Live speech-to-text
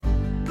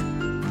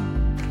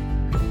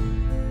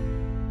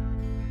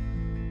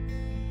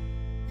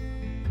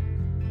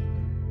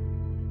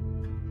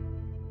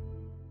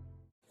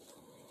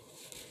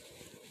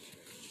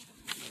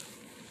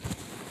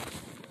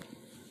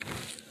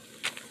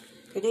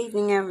Good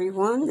evening,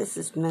 everyone. This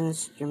is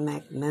Minister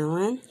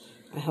Macmillan.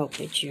 I hope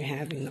that you're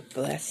having a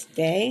blessed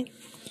day.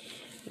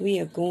 We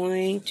are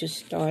going to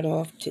start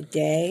off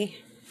today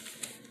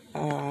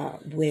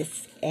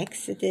with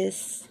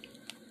Exodus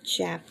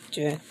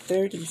chapter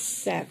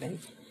 37.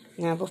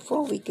 Now,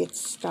 before we get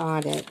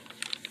started,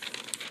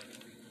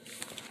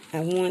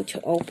 I want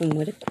to open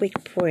with a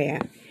quick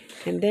prayer,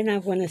 and then I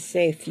want to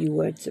say a few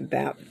words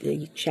about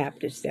the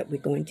chapters that we're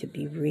going to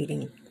be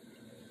reading.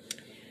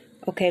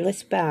 Okay,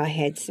 let's bow our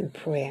heads in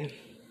prayer.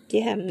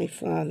 Dear Heavenly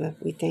Father,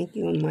 we thank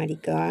you, Almighty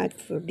God,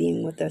 for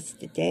being with us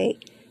today,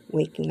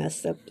 waking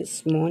us up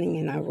this morning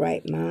in our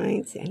right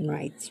minds and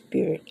right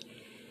spirit.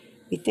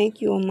 We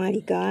thank you, Almighty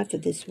God, for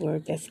this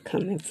word that's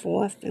coming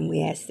forth, and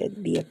we ask that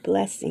it be a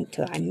blessing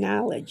to our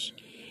knowledge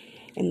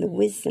and the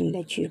wisdom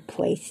that you've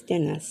placed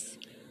in us.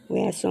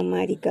 We ask,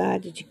 Almighty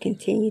God, that you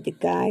continue to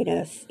guide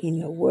us in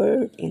your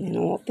word and in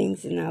all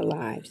things in our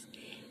lives.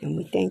 And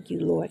we thank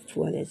you, Lord,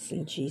 for this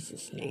in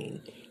Jesus'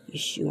 name.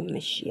 Yeshua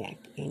Mashiach.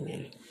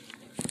 Amen.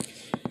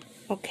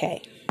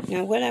 Okay,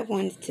 now what I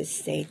wanted to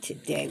say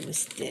today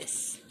was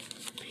this.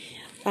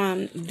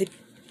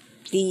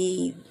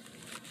 The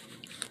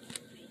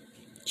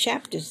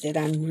chapters that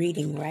I'm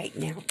reading right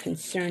now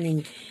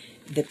concerning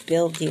the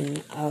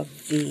building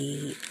of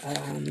the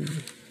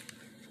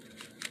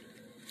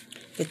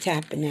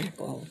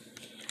tabernacle,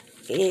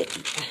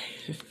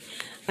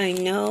 I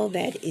know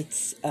that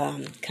it's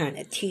kind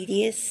of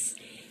tedious,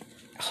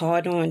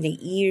 hard on the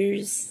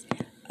ears,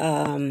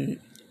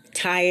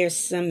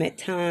 tiresome at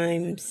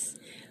times.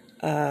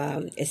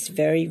 It's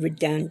very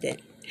redundant.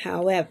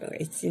 However,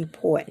 it's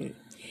important,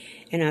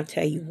 and I'll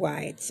tell you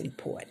why it's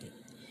important.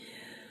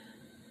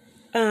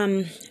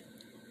 For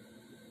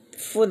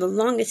the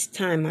longest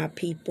time, our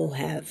people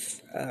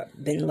have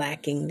been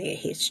lacking their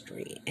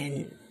history,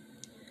 and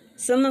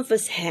some of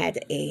us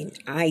had an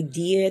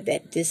idea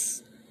that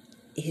this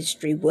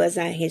history was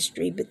our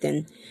history, but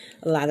then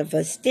a lot of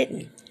us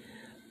didn't.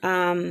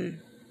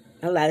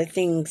 A lot of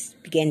things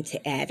began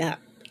to add up.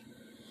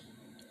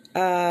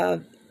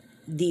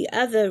 The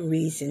other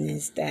reason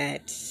is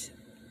that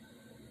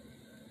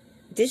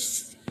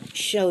this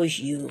shows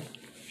you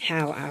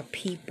how our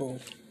people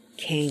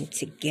came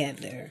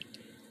together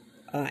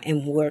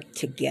and worked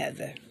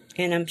together.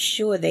 And I'm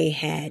sure they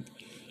had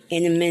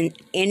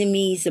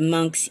enemies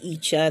amongst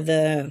each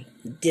other,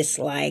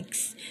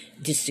 dislikes,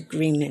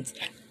 disagreements,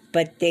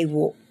 but they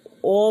were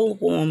all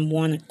on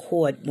one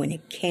accord when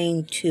it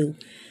came to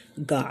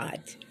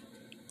God.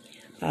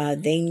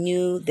 They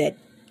knew that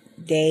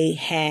they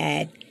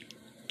had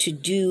to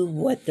do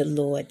what the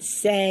Lord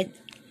said.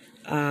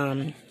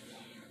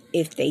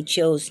 If they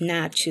chose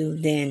not to,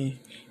 then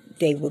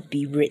they would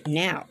be written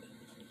out.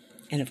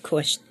 And of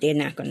course, they're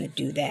not going to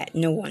do that.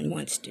 No one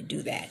wants to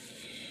do that.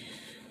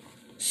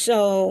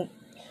 So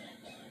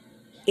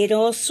it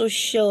also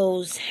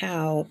shows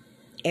how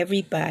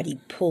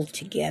everybody pulled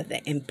together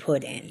and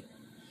put in.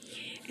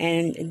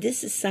 And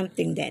this is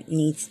something that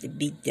needs to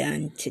be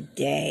done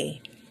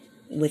today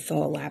with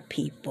all our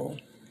people.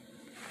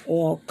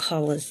 All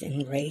colors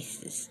and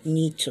races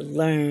need to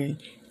learn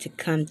to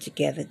come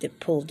together, to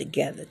pull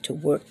together, to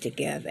work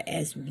together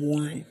as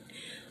one.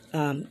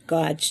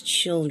 God's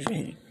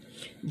children,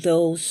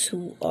 those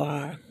who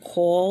are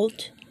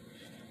called,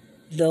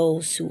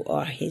 those who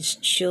are his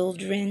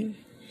children,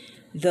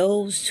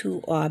 those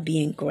who are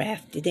being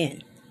grafted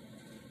in.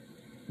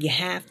 You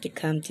have to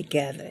come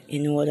together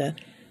in order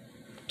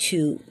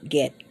to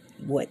get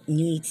what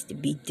needs to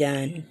be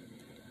done.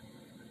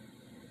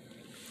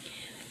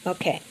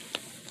 Okay,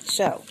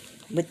 so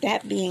with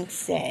that being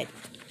said,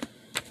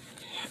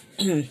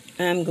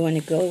 I'm going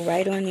to go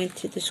right on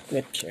into the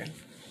scripture.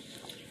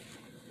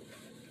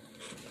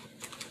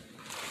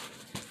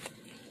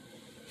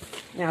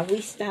 Now,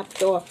 we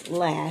stopped off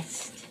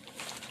last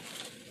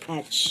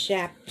at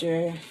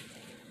chapter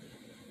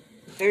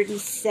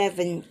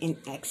 37 in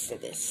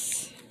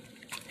Exodus.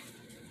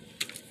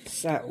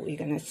 So we're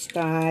going to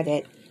start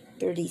at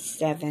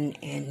 37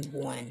 and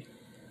 1.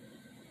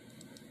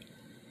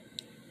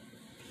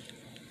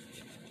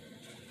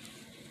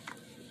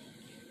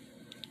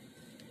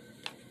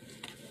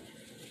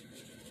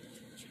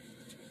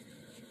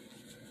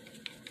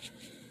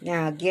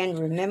 Now, again,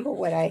 remember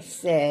what I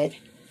said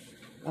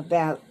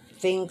about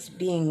things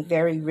being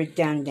very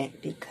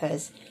redundant,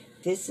 because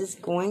this is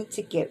going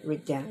to get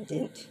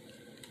redundant,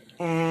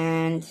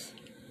 and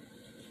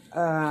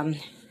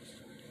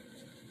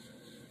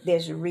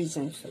there's a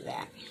reason for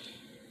that.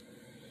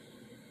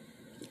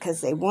 Because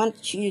they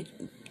want you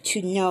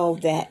to know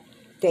that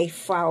they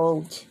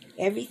followed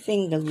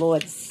everything the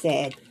Lord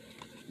said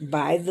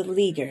by the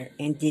leader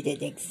and did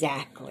it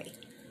exactly.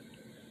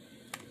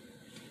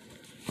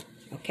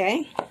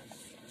 Okay?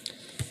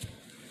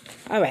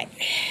 All right.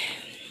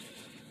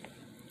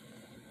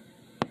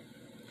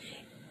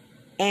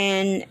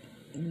 And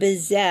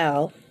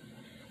Bezalel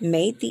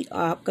made the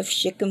ark of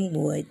shittim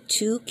wood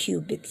 2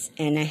 cubits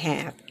and a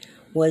half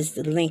was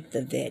the length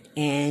of it,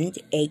 and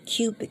 1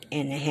 cubit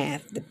and a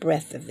half the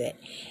breadth of it,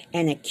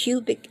 and 1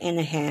 cubit and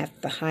a half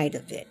the height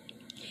of it.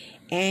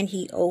 And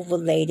he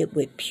overlaid it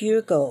with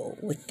pure gold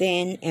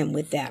within and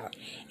without,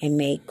 and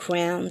made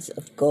crowns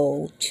of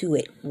gold to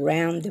it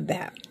round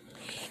about.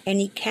 And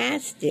he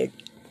cast it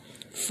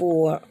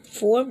for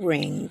 4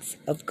 rings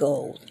of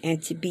gold,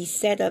 and to be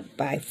set up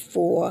by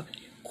 4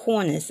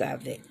 corners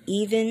of it,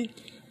 even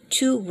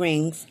 2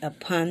 rings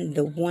upon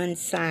the one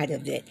side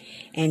of it,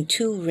 and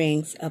 2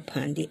 rings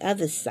upon the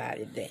other side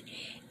of it.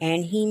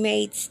 And he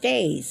made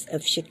stays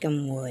of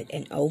shittim wood,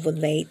 and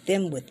overlaid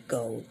them with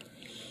gold.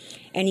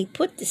 And he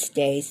put the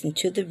stays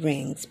into the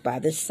rings by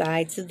the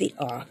sides of the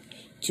ark,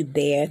 to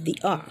bear the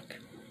ark,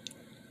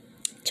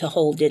 to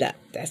hold it up.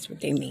 That's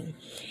what they mean.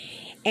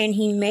 And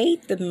he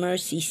made the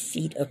mercy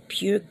seat of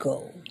pure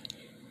gold.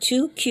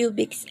 2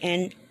 cubits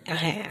and a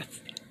half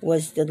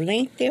was the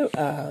length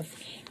thereof,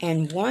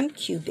 and 1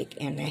 cubit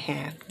and a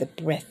half the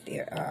breadth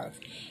thereof.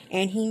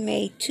 And he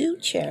made 2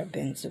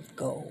 cherubims of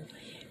gold,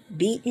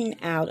 beaten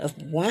out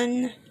of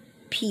 1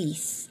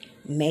 piece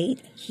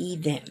made he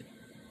them,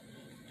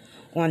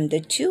 on the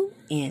 2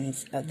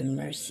 ends of the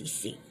mercy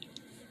seat.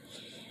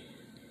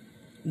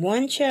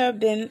 1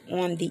 cherubim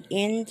on the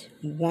end,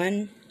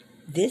 one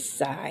this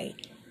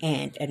side,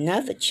 and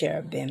another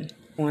cherubim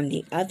on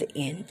the other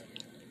end,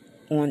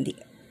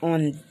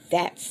 on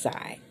that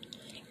side.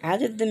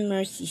 Out of the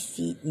mercy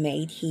seat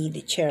made he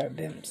the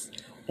cherubims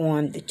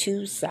on the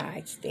 2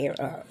 sides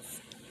thereof.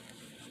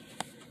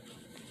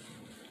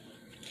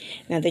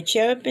 Now the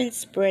cherubims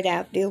spread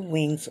out their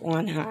wings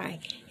on high,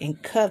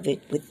 and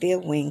covered with their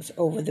wings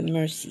over the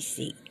mercy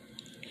seat,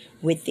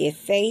 with their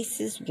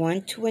faces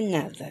one to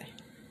another,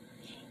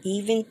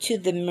 even to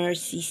the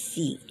mercy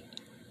seat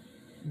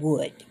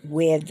wood,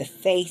 where the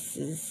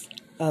faces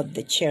of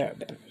the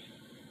cherubim.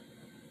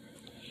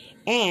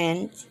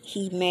 And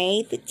he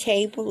made the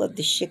table of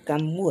the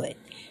shittim wood,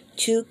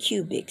 2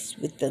 cubits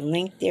with the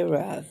length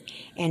thereof,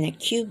 and a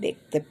cubit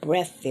the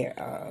breadth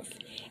thereof,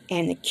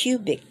 and a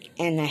cubit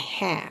and a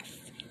half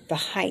the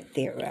height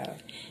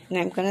thereof. And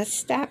I'm going to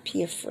stop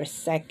here for a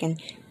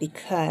second,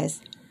 because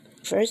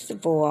first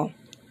of all,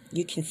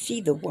 you can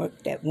see the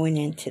work that went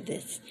into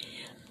this.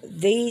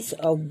 These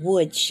are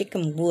wood,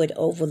 shittim wood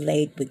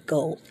overlaid with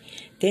gold.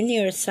 Then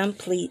there are some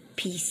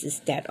pieces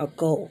that are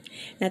gold.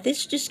 Now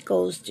this just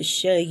goes to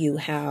show you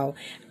how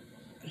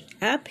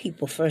our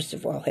people, first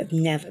of all, have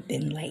never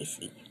been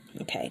lazy.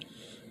 Okay,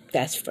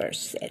 that's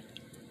first said.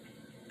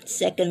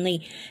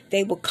 Secondly,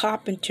 they were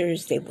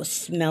carpenters, they were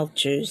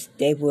smelters,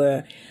 they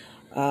were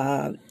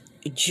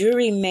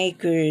jewelry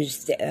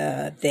makers,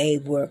 they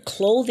were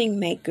clothing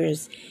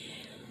makers,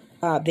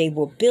 they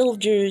were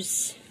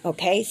builders.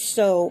 Okay,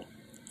 so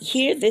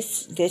here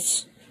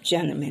this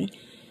gentleman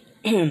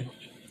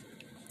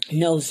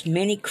knows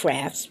many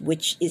crafts,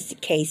 which is the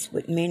case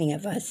with many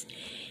of us,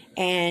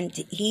 and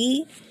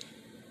he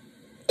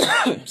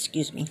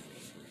excuse me,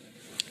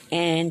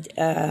 and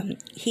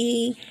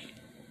he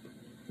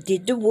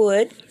did the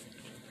wood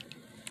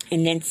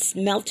and then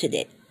smelted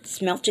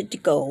the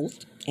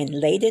gold and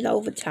laid it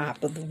over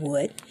top of the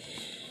wood.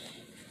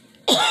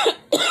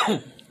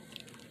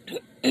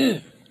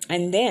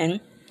 And then,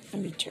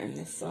 let me turn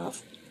this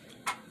off.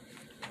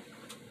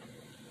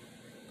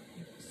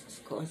 This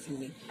is causing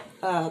me.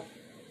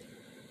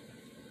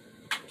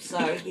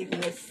 Sorry, give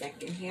me a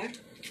second here.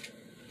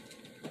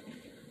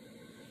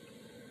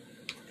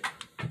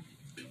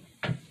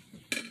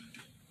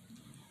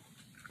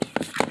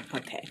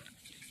 Okay.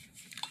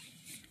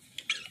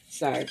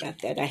 Sorry about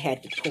that. I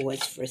had to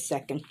pause for a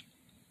second.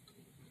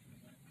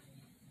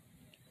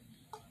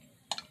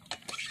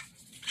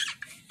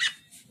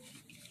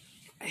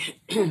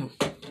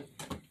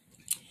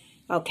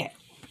 Okay.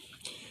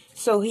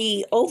 So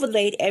he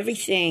overlaid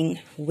everything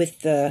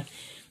with the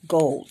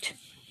gold.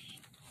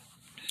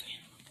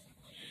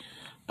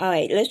 All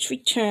right, let's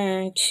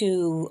return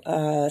to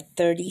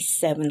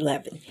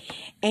 37:11.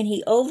 And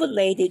he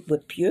overlaid it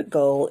with pure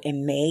gold,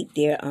 and made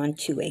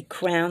thereunto a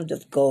crown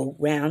of gold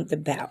round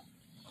about.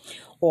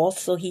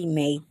 Also he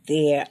made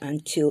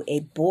thereunto a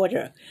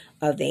border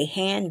of a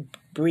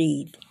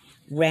handbreadth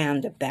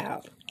round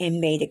about, and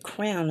made a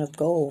crown of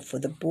gold for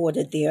the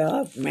border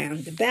thereof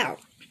round about.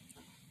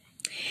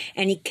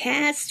 And he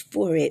cast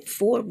for it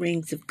 4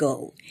 rings of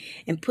gold,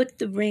 and put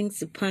the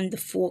rings upon the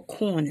 4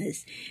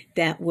 corners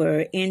that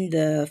were in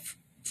the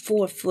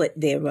 4 foot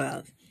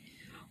thereof.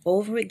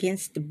 Over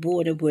against the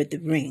border were the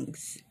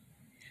rings,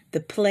 the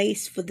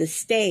place for the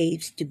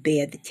staves to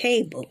bear the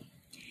table.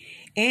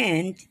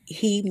 And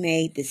he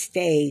made the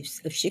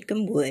staves of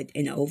shittim wood,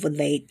 and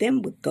overlaid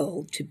them with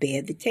gold to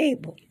bear the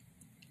table.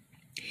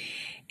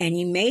 And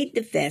he made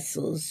the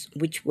vessels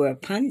which were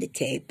upon the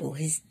table,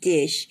 his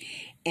dish,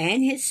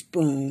 and his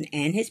spoon,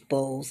 and his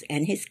bowls,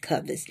 and his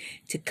covers,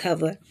 to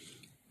cover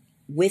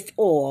with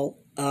all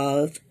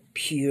of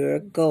pure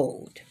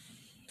gold.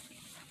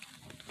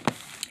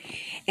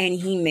 And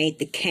he made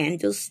the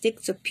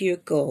candlesticks of pure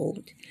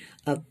gold,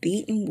 of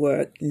beaten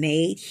work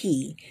made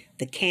he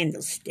the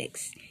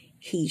candlesticks.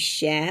 He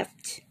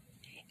shaped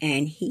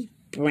and he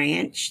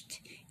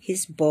branched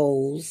his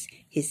bowls,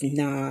 his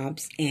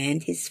knobs,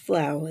 and his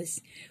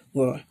flowers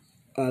were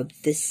of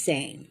the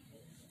same.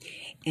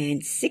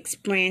 and 6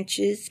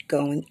 branches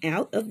going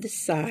out of the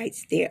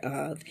sides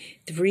thereof,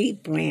 3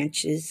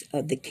 branches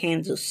of the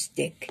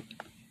candlestick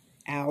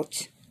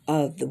out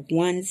of the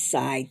one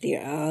side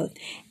thereof,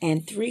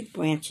 and 3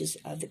 branches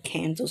of the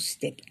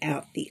candlestick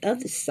out the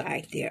other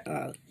side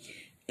thereof.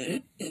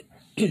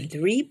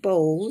 3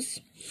 bowls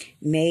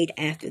made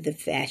after the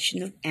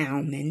fashion of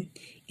almond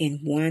in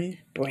one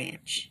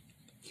branch,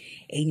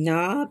 a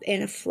knob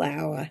and a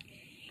flower,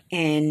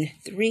 and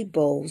 3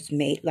 bowls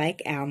made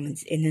like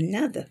almonds in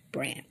another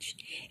branch,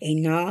 a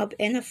knob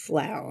and a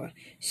flower,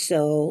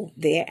 so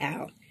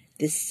thereout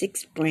the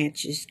 6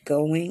 branches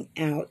going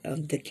out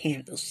of the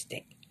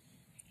candlestick.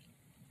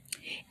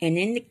 And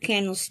in the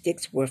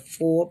candlesticks were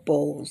 4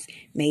 bowls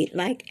made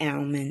like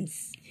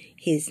almonds,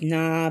 his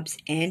knobs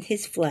and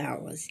his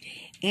flowers,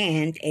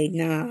 and a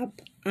knob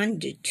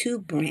under 2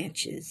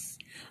 branches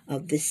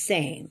of the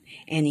same,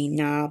 and a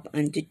knob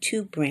under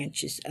 2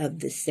 branches of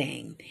the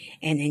same,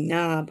 and a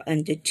knob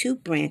under 2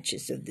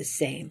 branches of the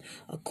same,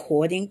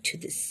 according to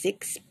the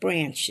 6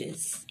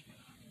 branches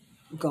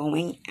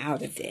going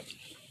out of it.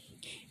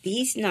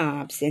 These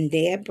knobs and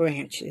their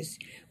branches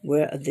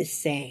were of the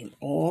same.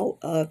 All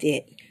of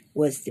it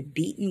was the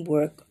beaten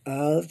work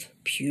of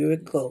pure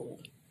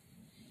gold.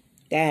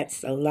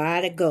 That's a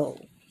lot of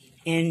gold.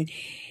 And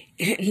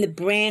the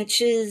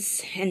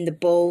branches and the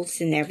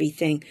bowls and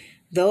everything,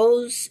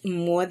 those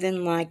more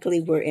than likely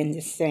were in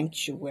the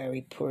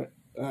sanctuary part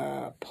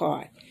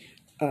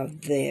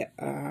of the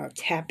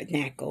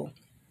tabernacle.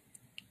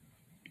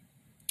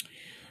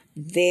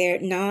 Their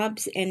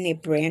knobs and their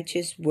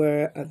branches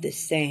were of the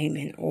same,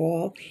 and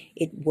all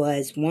it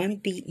was one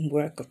beaten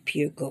work of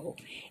pure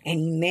gold. And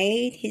he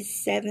made his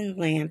 7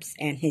 lamps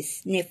and his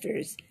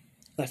snuffers,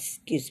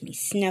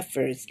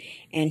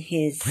 and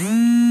his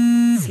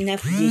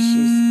snuff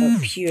dishes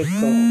of pure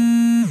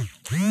gold.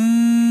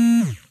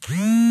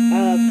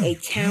 Of a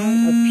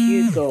town of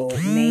pure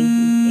gold made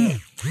he it,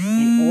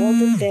 and all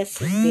the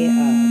vessels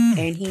thereof.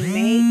 And he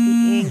made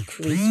the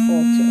increased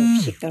altar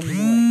of shittim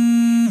wood.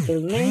 The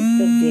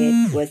length of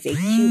it was a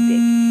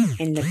cubit,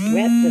 and the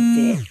breadth of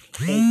it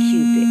a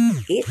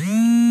cubit. It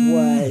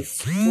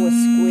was 4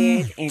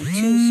 squared, and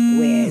 2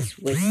 squares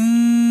was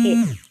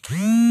hidden.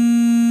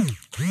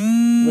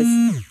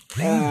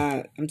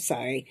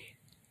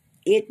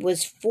 It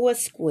was 4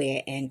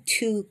 square and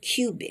 2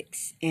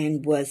 cubits,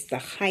 and was the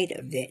height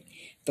of it.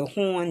 The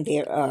horn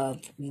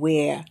thereof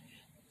were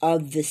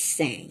of the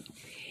same.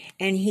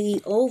 And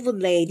he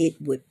overlaid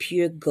it with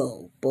pure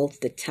gold,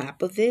 both the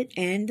top of it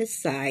and the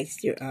sides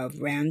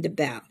thereof round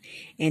about,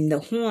 and the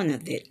horn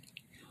of it.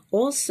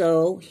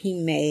 Also he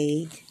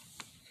made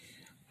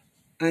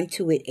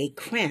unto it a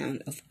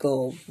crown of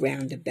gold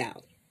round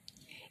about.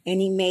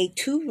 And he made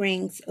 2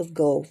 rings of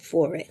gold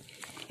for it,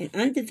 and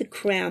under the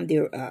crown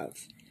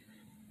thereof,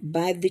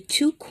 by the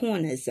 2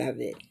 corners of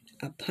it,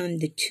 upon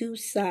the 2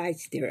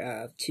 sides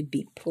thereof, to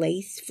be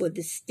placed for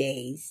the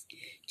stays,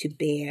 to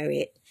bear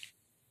it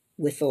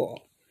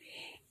withal.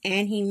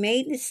 And he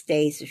made the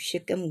stays of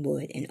shittim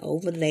wood, and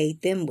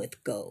overlaid them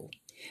with gold.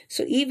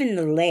 So even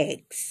the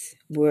legs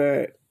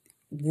were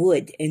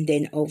wood, and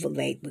then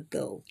overlaid with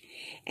gold.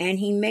 And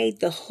he made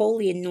the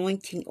holy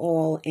anointing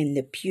oil and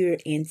the pure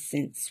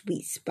incense,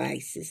 sweet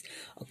spices,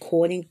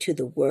 according to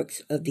the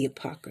works of the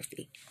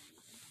apocryphy.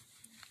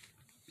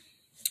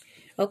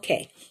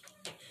 Okay,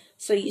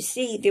 so you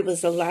see there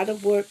was a lot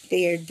of work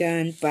there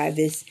done by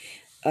this,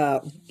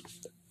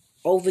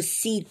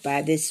 overseen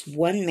by this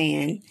one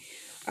man.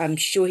 I'm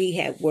sure he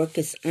had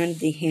workers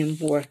under him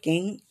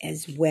working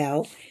as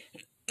well.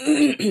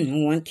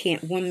 One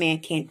man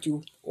can't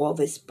do all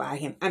this by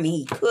him. I mean,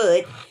 he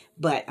could,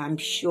 but I'm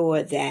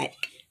sure that,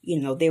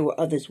 there were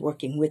others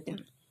working with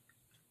him.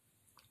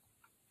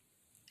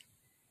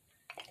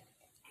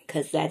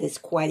 Because that is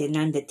quite an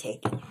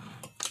undertaking.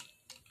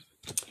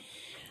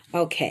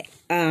 Okay,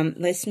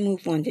 let's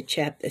move on to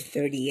chapter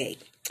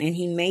 38. And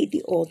he made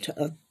the altar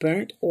of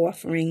burnt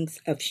offerings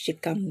of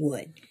shittim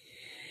wood.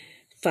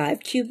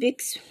 5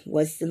 cubits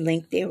was the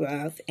length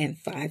thereof, and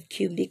 5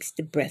 cubits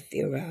the breadth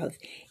thereof,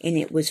 and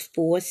it was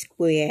 4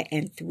 square,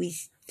 and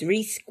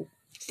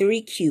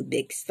 3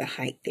 cubits the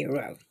height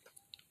thereof.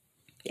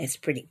 That's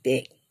pretty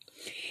big.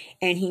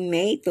 And he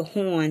made the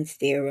horns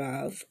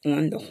thereof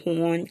on the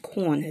horn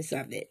corners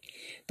of it.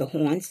 The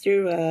horns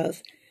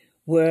thereof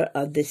were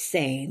of the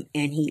same,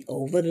 and he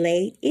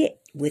overlaid it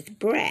with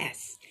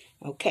brass.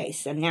 Okay,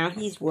 so now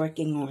he's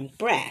working on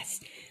brass.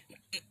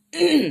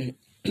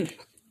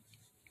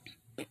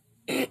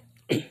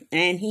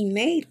 And he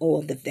made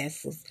all the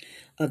vessels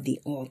of the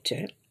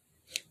altar,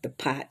 the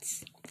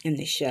pots and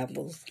the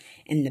shovels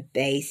and the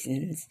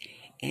basins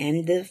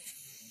and the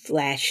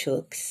flash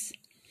hooks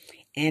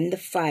and the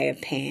fire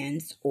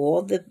pans,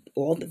 all the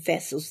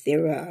vessels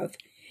thereof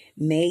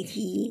made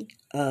he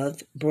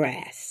of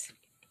brass.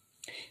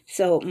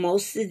 So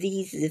most of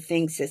these are the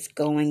things that's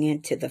going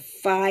into the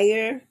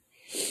fire,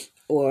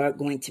 or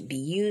going to be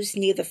used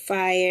near the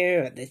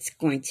fire, or that's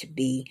going to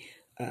be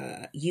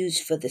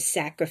used for the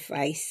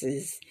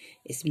sacrifices,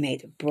 is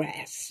made of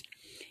brass.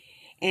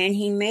 And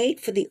he made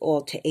for the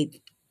altar a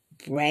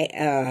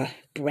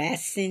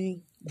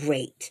brassen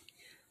grate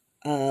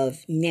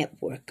of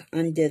network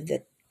under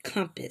the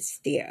compass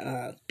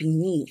thereof,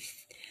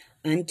 beneath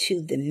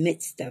unto the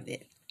midst of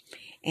it.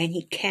 And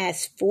he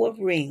cast 4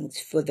 rings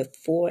for the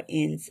 4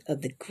 ends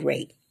of the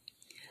grate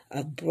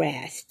of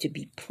brass to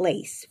be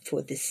placed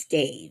for the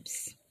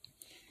staves.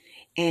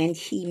 And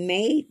he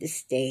made the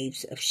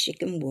staves of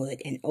shittim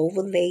wood and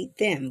overlaid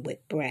them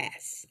with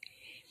brass.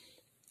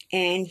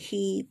 And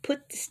he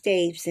put the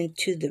staves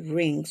into the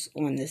rings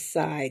on the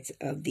sides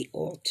of the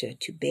altar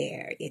to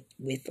bear it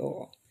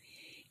withal.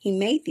 He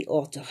made the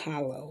altar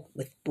hollow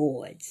with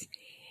boards,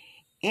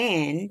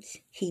 and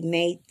he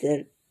made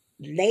the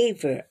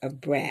laver of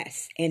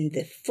brass, and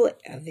the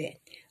foot of it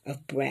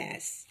of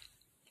brass,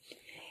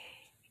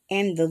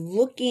 and the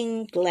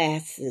looking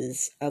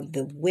glasses of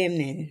the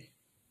women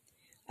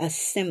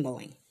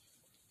assembling.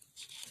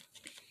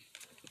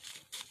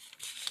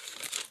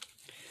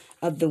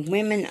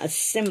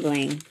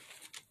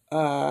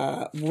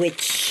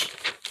 Which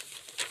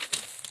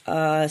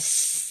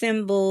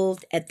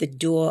assembled at the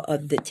door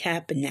of the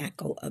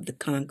tabernacle of the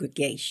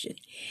congregation.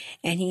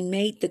 And he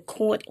made the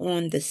court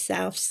on the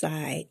south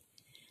side,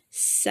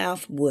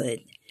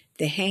 southward.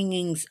 The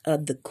hangings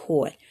of the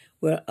court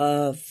were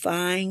of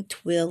fine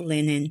twill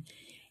linen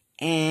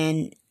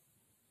and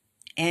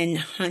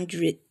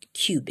 100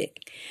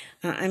 cubic.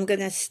 I'm going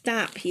to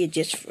stop here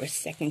just for a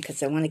second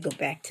because I want to go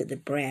back to the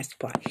brass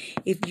part.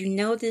 If you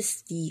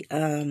notice,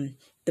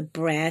 the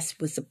brass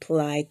was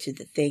applied to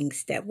the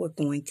things that were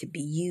going to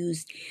be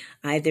used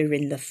either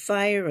in the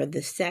fire or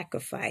the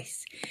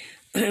sacrifice.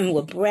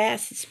 Well,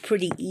 brass is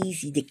pretty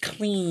easy to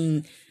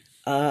clean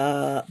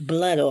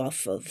blood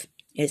off of.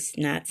 It's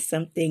not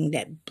something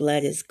that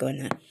blood is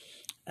going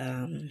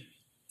to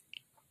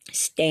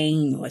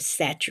stain or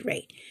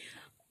saturate.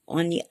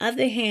 On the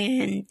other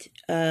hand,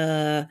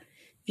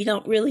 you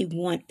don't really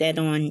want that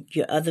on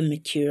your other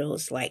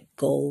materials like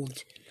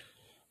gold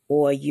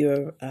or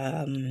your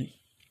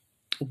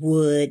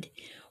wood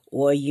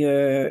or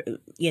your,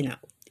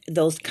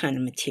 those kind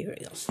of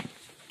materials,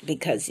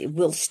 because it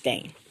will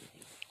stain.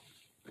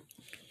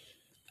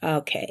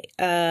 Okay,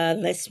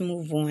 let's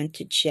move on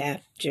to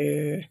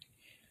chapter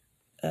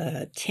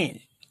 10.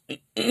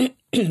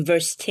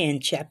 Verse 10,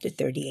 chapter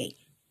 38.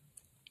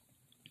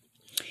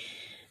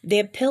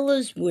 Their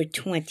pillars were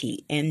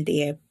 20, and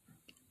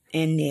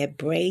their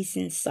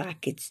brazen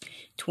sockets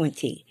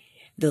 20.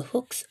 The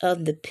hooks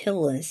of the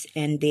pillars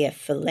and their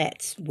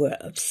fillets were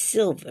of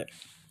silver.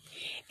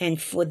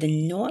 And for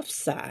the north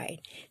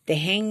side, the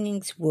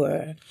hangings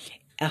were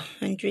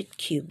 100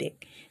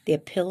 cubic. Their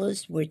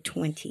pillars were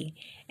 20,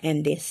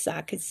 and their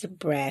sockets of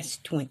brass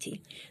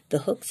 20. The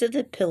hooks of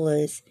the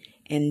pillars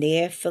and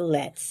their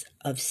fillets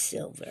of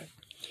silver.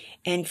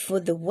 And for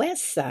the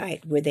west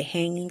side were the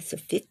hangings of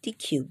 50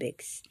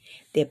 cubits,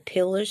 their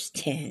pillars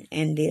 10,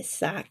 and their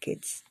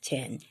sockets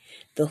 10,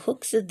 the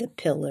hooks of the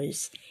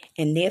pillars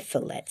and their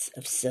fillets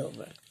of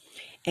silver.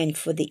 And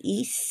for the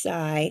east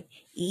side,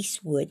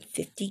 eastward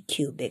 50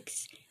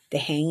 cubits, the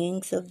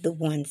hangings of the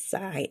one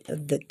side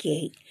of the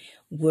gate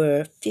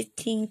were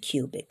 15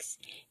 cubits,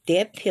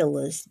 their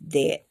pillars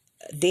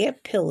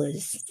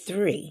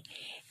 3,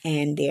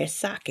 and their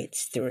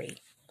sockets 3.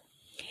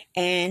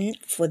 And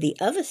for the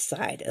other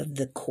side of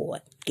the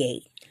court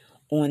gate,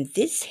 on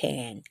this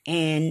hand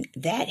and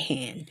that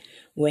hand,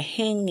 were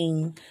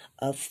hanging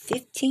of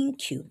 15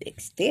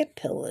 cubits, their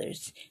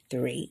pillars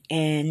 3,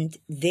 and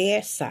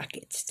their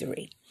sockets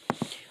 3.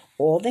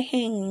 All the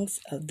hangings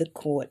of the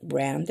court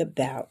round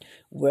about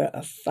were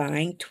of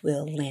fine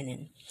twill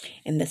linen,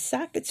 and the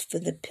sockets for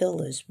the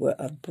pillars were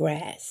of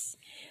brass.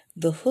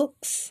 The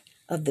hooks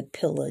of the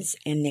pillars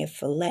and their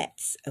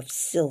fillets of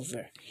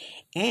silver,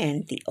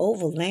 and the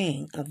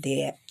overlaying of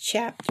their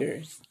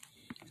chapters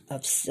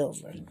of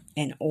silver.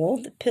 And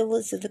all the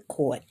pillars of the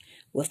court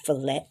were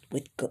fillet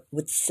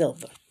with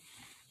silver.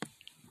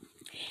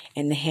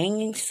 And the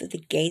hangings for the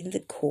gate of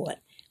the court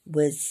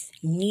was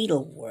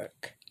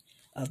needlework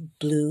of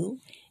blue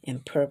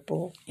and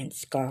purple and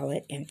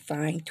scarlet and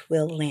fine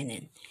twill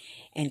linen,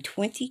 and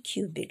 20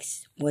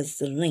 cubits was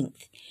the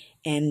length,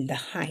 and the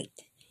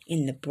height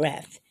in the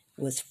breadth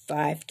was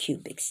 5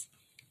 cubits,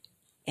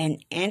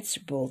 and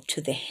answerable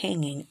to the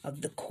hanging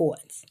of the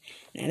cords.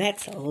 Now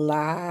that's a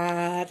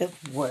lot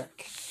of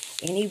work.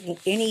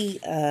 Any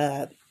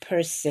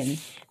person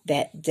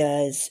that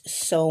does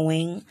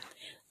sewing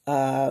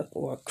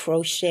or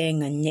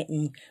crocheting or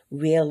knitting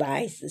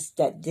realizes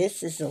that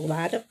this is a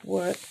lot of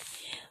work.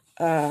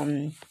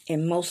 And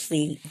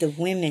mostly the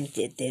women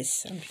did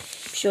this. I'm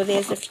sure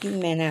there's a few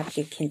men out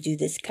there can do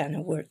this kind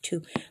of work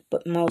too,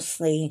 but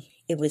mostly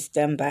it was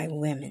done by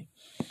women.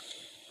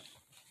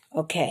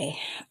 Okay,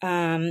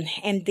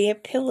 and their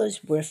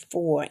pillars were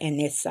 4, and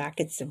their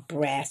sockets of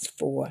brass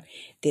 4,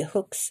 their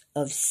hooks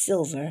of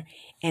silver,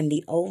 and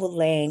the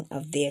overlaying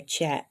of their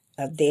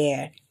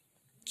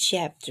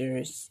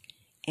chapters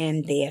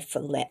and their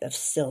fillet of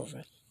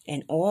silver.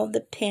 And all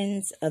the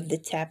pins of the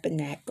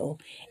tabernacle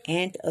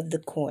and of the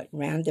court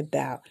round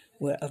about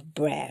were of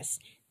brass.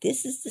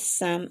 This is the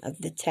sum of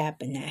the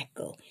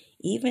tabernacle,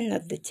 even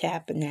of the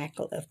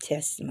tabernacle of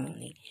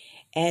testimony,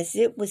 as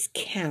it was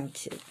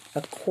counted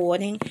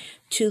according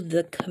to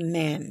the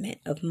commandment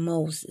of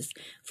Moses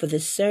for the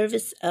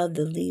service of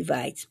the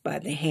Levites by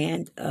the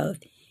hand of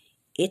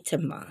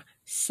Itamar,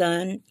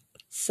 son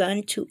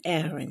to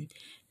Aaron,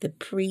 the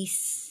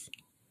priest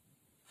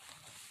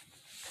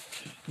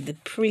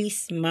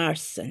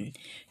Marson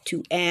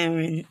to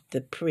Aaron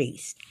the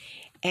priest,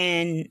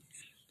 and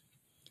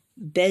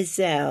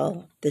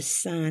Bezalel the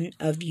son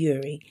of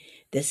Uri,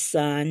 the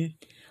son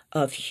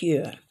of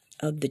Hur,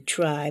 of the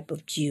tribe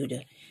of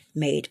Judah,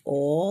 made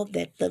all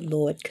that the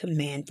Lord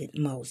commanded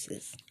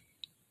Moses.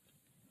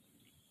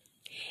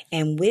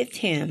 And with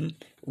him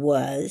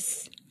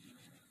was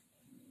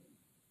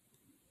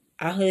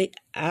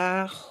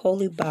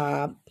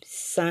Aholibab,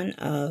 son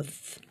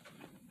of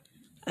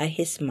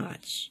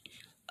Ahisamach,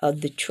 of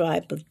the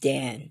tribe of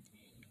Dan,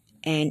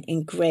 an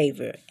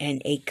engraver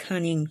and a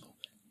cunning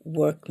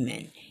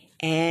workman,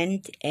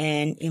 and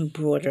an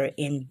embroiderer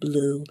in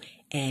blue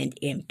and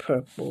in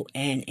purple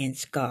and in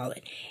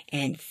scarlet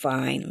and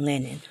fine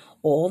linen.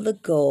 All the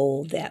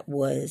gold that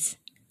was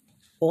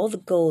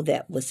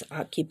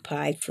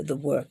occupied for the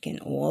work, and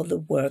all the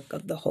work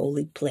of the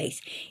holy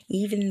place,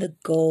 even the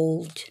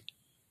gold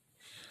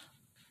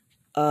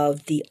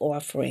of the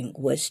offering,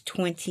 was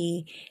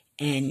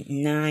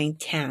 29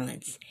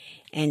 talents,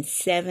 and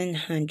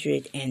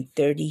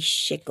 730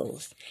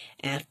 shekels,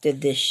 after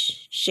the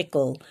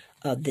shekel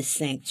of the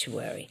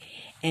sanctuary.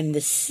 And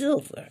the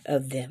silver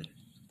of them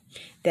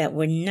that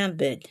were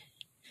numbered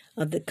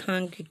of the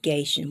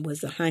congregation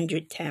was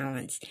 100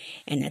 talents,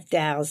 and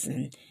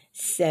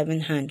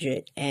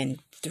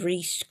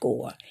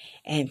 1,760,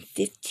 and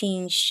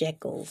 15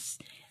 shekels,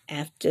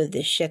 after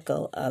the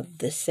shekel of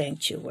the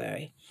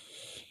sanctuary.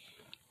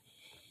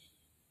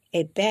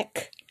 A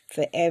beck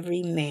for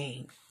every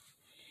man.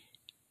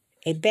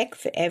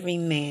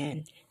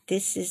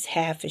 This is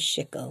half a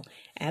shekel,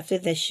 after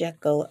the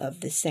shekel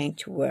of the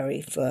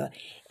sanctuary, for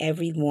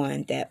every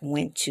one that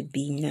went to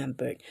be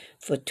numbered,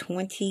 for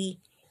 20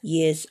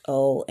 years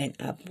old and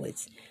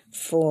upwards,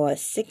 for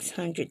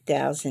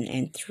 600,000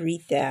 and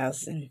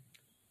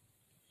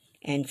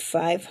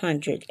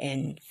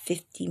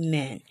 3,550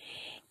 men.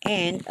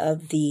 And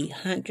of the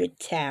 100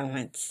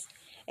 talents,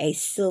 a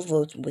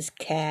silver was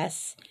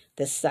cast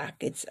the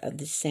sockets of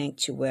the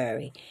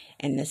sanctuary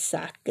and the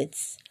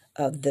sockets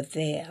of the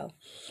veil,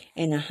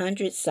 and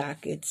 100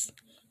 sockets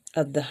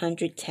of the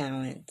 100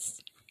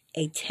 talents,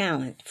 a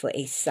talent for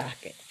a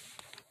socket.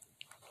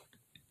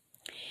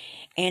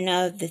 And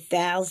of the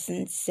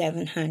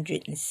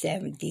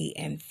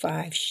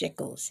 1,775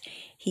 shekels,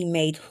 he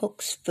made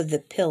hooks for the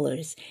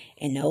pillars,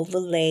 and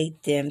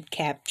overlaid them,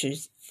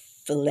 captures,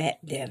 fillet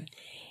them.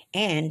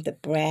 And the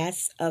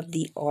brass of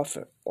the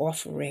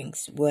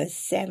offerings was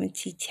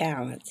 70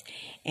 talents,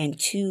 and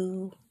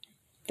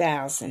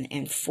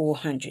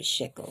 2,400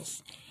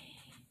 shekels.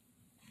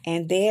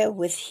 And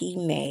therewith he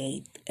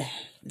made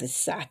the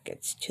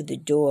sockets to the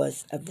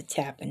doors of the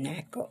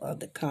tabernacle of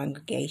the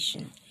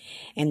congregation,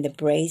 and the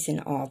brazen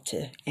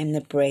altar, and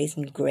the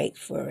brazen grate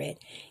for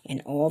it,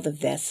 and all the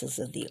vessels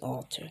of the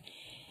altar,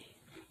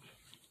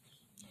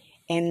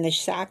 and the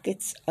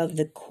sockets of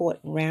the court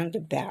round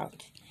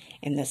about,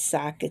 and the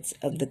sockets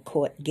of the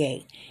court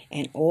gate,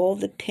 and all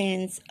the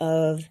pins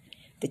of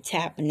the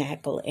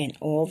tabernacle, and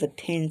all the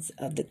pins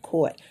of the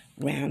court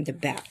round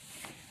about.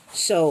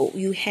 So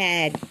you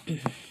had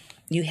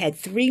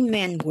 3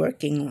 men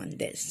working on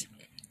this.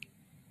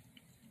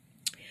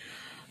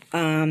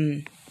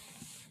 They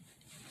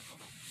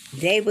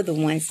were the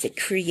ones that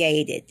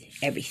created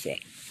everything.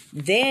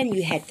 Then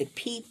you had the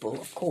people,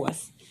 of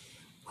course,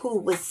 who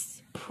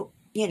was,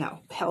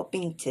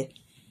 helping to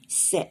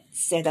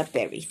set up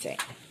everything,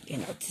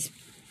 to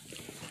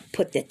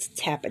put the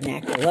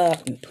tabernacle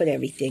up and put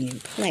everything in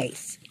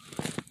place.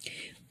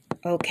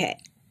 Okay,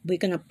 we're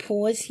going to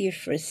pause here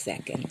for a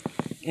second,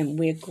 and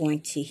we're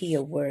going to hear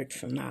a word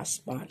from our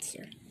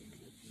sponsor.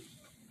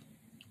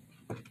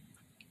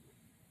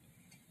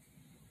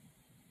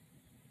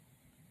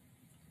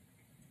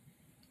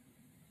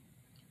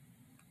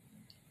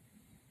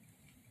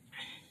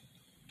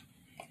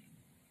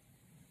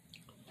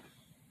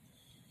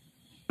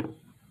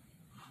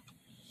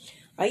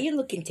 Are you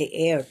looking to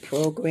air a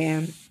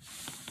program?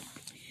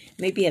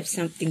 Maybe you have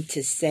something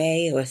to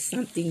say or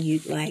something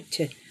you'd like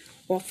to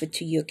offer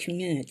to your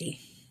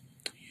community.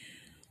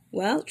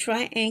 Well,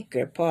 try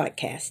Anchor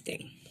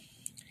Podcasting.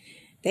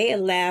 They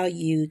allow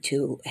you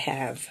to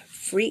have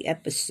free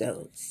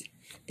episodes.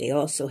 They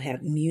also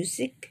have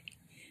music.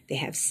 They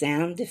have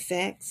sound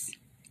effects.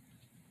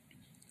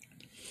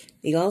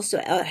 They also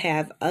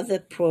have other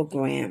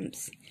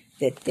programs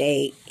that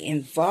they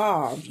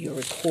involve your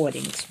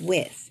recordings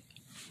with.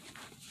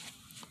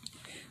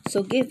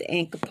 So give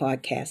Anchor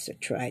Podcast a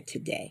try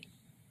today.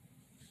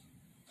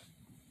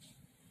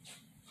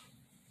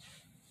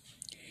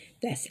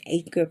 That's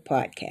Anchor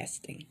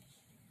Podcasting.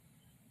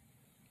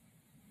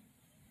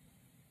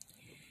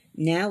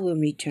 Now we'll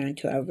return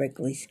to our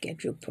regularly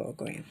scheduled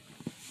program.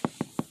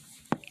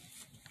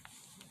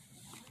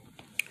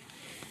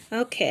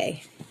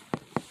 Okay,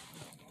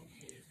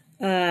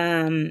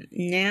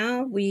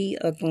 Now we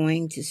are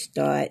going to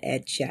start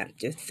at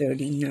chapter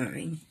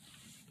 39.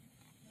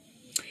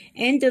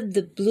 And of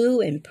the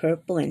blue and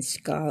purple and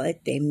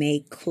scarlet they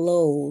made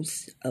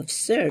clothes of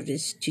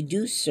service to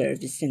do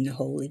service in the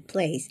holy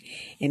place,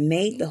 and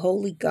made the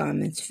holy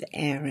garments for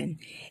Aaron,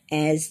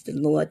 as the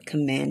Lord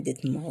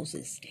commanded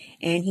Moses.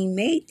 And he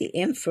made the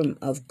ephod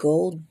of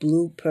gold,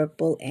 blue,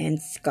 purple, and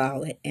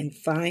scarlet, and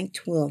fine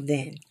twill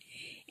linen.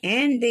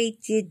 And they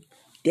did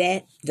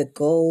bet the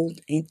gold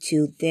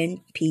into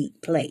thin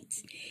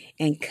plates,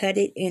 and cut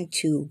it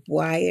into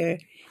wire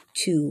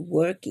to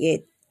work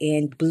it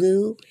in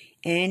blue,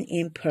 and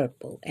in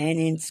purple, and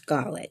in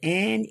scarlet,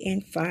 and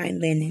in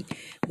fine linen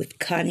with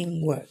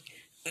cunning work.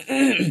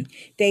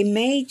 They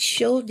made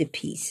shoulder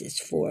pieces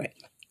for it.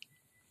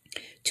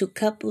 To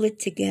couple it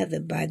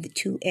together by the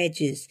two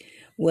edges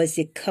was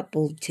it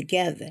coupled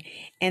together,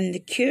 and the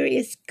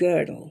curious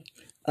girdle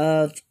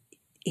of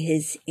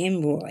his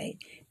embroidery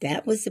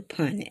that was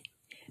upon it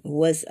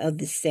was of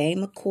the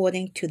same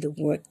according to the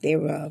work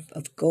thereof,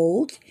 of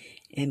gold,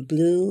 and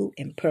blue,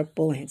 and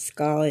purple, and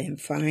scarlet,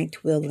 and fine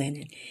twill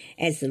linen,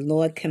 as the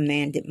Lord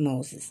commanded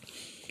Moses.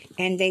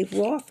 And they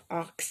wrought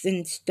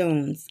oxen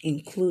stones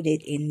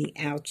included in the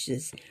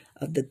ouches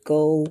of the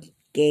gold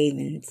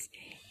gavens,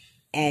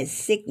 as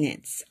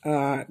signets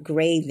are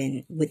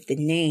graven with the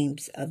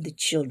names of the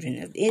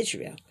children of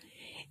Israel.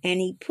 And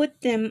he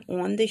put them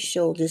on the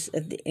shoulders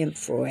of the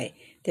ephod,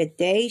 that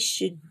they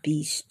should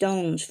be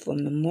stones for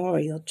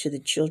memorial to the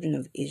children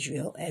of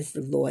Israel, as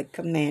the Lord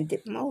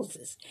commanded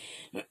Moses.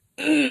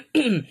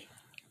 And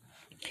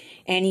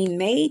he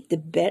made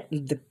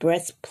the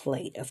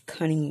breastplate of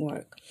cunning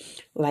work,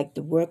 like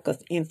the work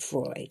of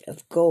ephod,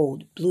 of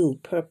gold, blue,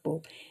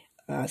 purple,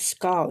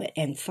 scarlet,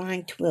 and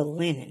fine twill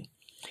linen.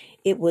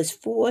 It was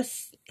four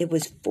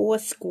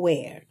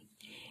square,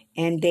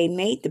 and they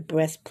made the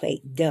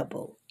breastplate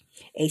double.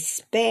 A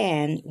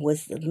span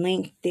was the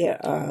length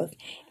thereof,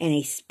 and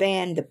a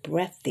span the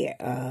breadth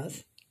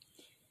thereof,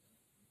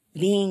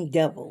 being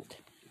doubled.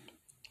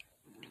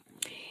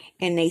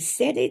 And they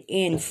set it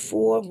in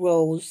 4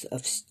 rows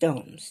of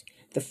stones.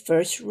 The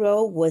first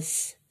row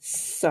was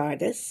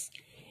sardius,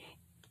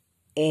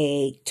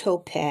 a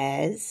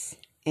topaz,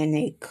 and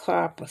a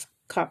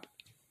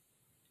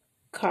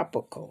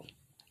carbuncle.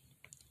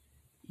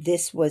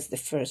 This was the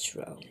first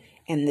row.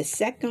 And the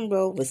second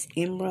row was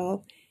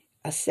emerald,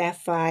 a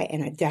sapphire,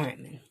 and a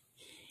diamond.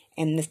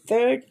 And the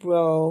third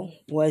row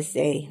was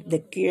a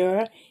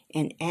ligure,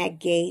 an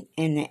agate,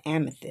 and an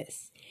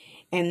amethyst.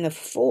 And the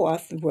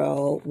fourth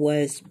row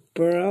was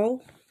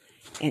beryl,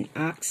 an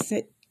onyx,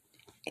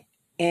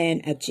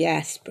 and a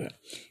jasper.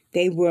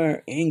 They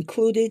were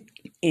included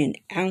in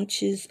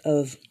ounces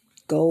of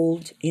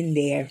gold in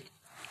their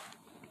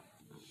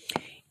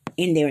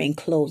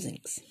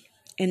enclosings.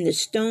 And the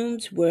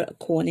stones were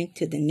according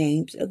to the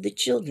names of the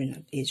children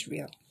of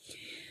Israel,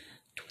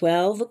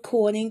 12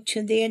 according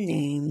to their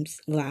names,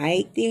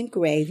 like the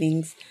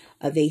engravings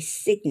of a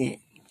signet,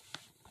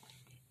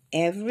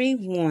 every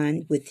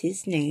one with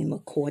his name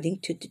according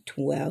to the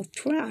 12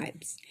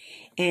 tribes.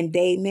 And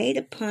they made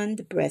upon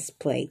the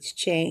breastplates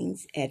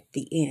chains at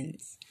the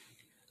ends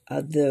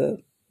of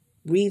the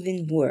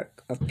wreathen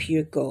work of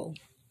pure gold.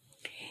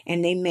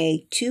 And they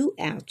made 2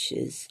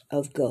 ouches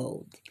of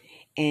gold,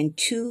 and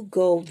 2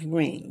 gold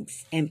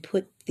rings, and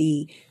put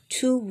the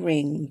 2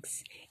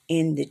 rings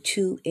in the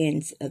 2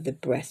 ends of the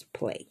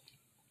breastplate.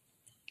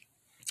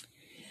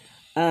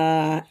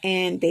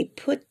 And they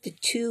put the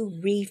 2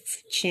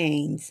 wreath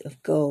chains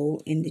of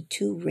gold in the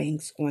 2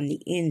 rings on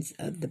the ends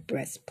of the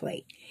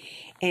breastplate.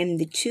 And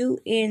the 2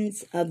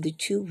 ends of the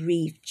 2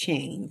 wreath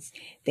chains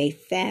they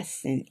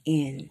fastened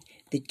in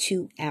the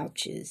 2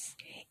 ouches,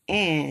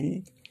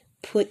 and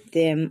put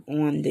them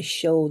on the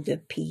shoulder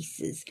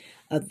pieces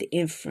of the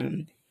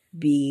ephod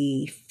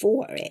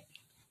before it.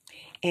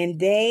 And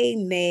they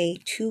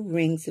made 2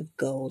 rings of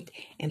gold,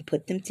 and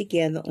put them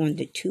together on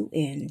the 2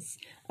 ends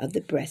of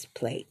the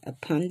breastplate,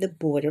 upon the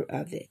border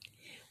of it,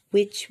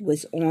 which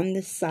was on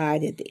the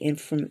side of the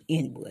ephod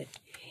inward.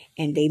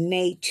 And they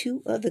made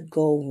 2 other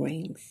gold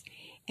rings,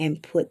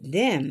 and put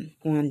them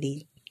on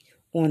the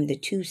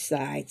 2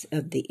 sides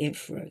of the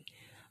ephod,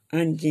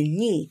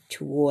 underneath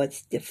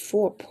towards the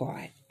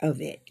forepart of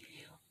it,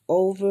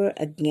 over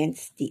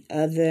against the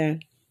other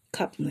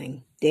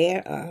coupling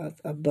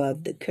thereof,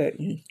 above the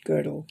curtain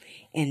girdle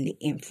and the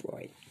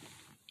ephod.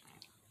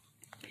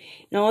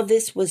 And all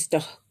this was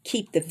to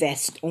keep the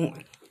vest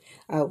on.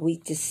 We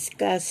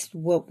discussed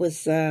what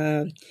was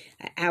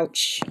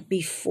ouch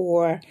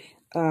before.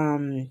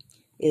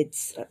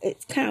 It's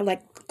kind of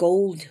like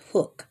gold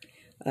hook,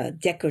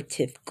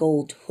 decorative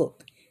gold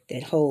hook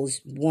that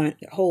holds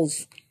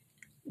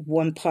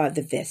one part of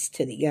the vest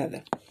to the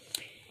other.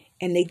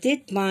 And they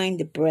did bind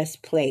the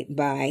breastplate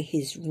by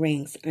his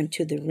rings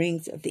unto the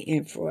rings of the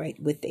ephod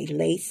with a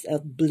lace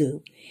of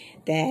blue,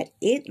 that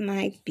it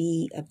might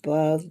be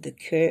above the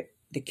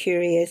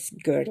curious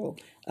girdle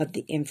of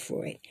the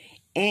ephod,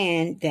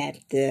 and that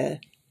the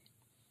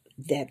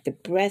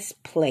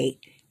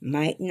breastplate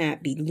might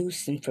not be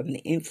loosened from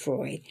the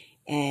ephod,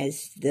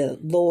 as the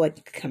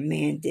Lord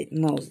commanded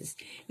Moses.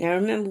 Now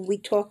remember, we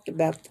talked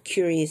about the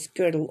curious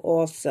girdle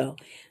also.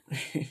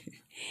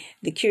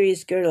 The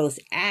curious girdle is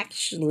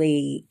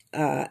actually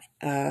a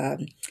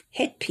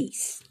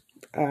headpiece.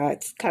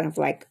 It's kind of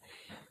like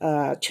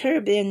a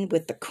turban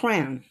with a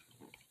crown.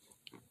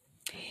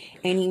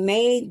 And he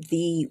made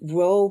the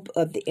robe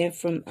of the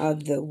ephraim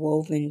of the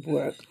woven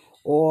work,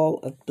 all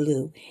of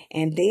blue.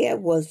 And there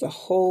was a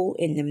hole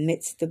in the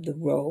midst of the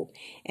robe,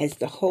 as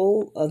the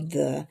hole of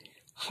the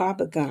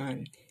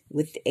habergeon,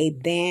 with a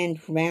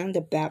band round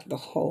about the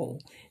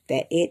hole,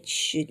 that it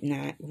should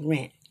not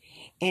rent.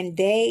 And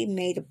they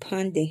made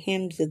upon the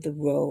hems of the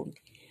robe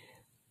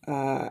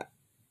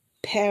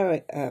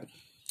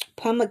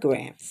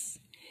pomegranates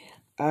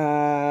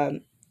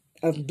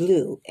of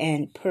blue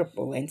and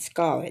purple and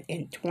scarlet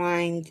and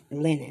twined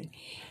linen.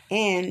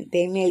 And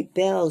they made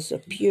bells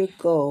of pure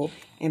gold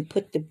and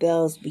put the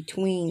bells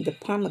between the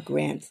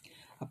pomegranates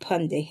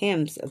upon the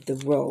hems of the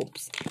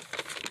robes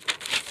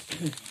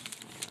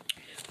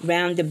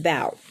round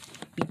about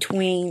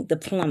between the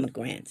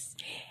pomegranates.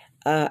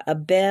 A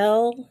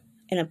bell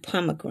and a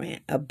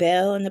pomegranate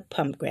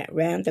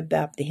round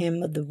about the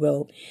hem of the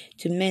robe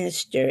to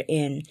minister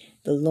in,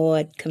 the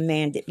Lord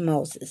commanded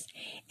Moses.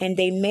 And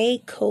they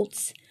made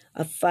coats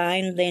of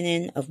fine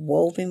linen of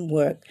woven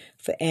work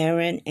for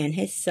Aaron and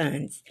his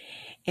sons,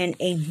 and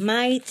a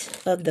mite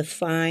of the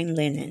fine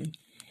linen,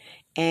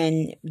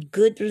 and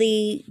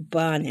goodly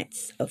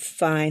bonnets of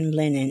fine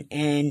linen,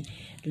 and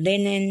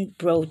linen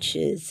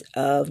brooches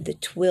of the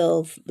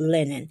twill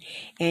linen,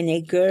 and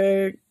a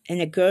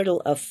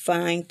girdle of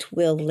fine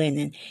twill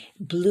linen,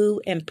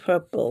 blue and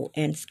purple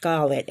and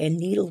scarlet, and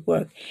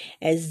needlework,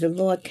 as the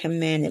Lord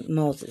commanded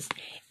Moses.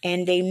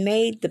 And they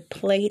made the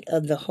plate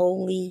of the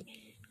holy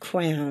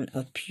crown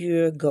of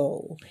pure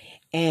gold,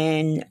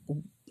 and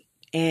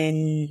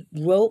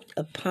wrote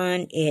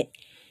upon it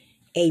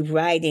a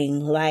writing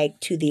like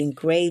to the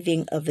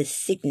engraving of a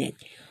signet,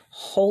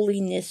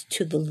 holiness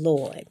to the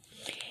Lord.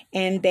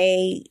 And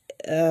they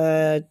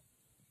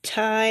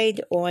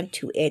tied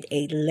onto it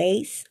a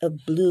lace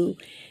of blue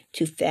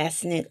to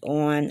fasten it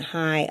on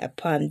high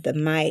upon the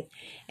mite,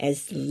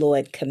 as the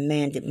Lord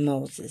commanded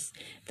Moses.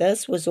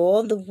 Thus was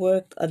all the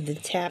work of the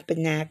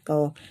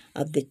tabernacle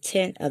of the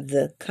tent of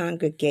the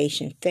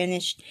congregation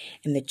finished,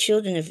 and the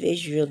children of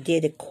Israel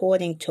did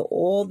according to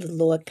all the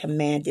Lord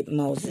commanded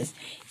Moses,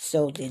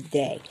 so did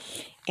they.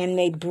 And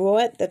they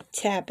brought the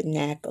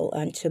tabernacle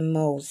unto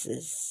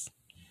Moses,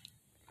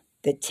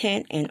 the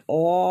tent and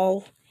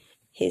all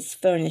his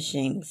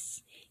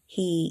furnishings.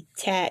 He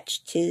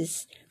attached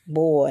his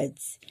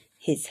boards,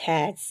 his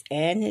hats,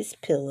 and his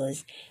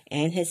pillars,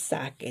 and his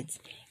sockets,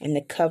 and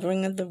the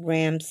covering of the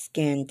ram's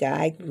skin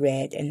dyed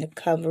red, and the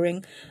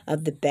covering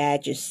of the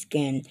badger's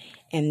skin,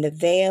 and the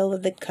veil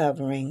of the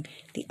covering,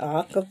 the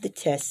ark of the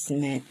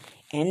testament,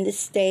 and the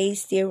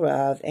stays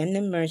thereof, and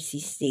the mercy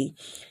seat,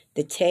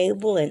 the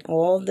table, and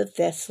all the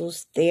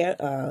vessels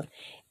thereof,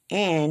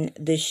 and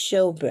the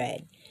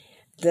showbread,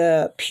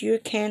 the pure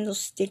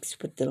candlesticks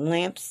with the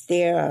lamps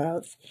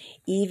thereof,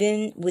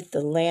 even with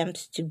the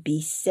lamps to be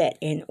set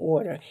in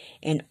order,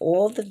 and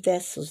all the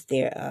vessels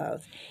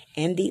thereof,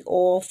 and the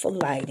oil for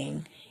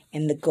lighting,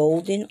 and the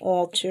golden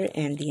altar,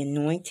 and the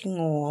anointing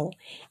oil,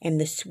 and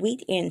the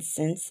sweet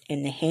incense,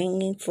 and the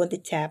hanging for the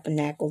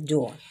tabernacle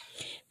door,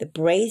 the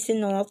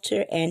brazen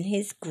altar, and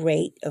his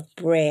grate of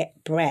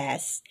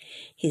brass,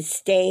 his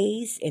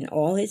stays, and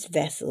all his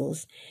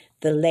vessels,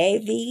 the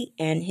levy,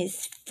 and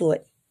his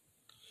foot,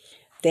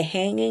 the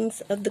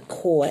hangings of the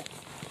court,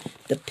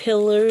 the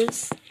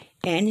pillars,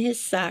 and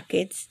his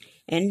sockets,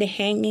 and the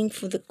hanging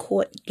for the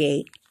court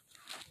gate,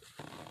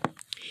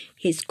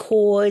 his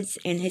cords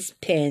and his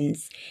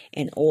pins,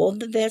 and all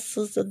the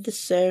vessels of the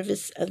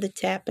service of the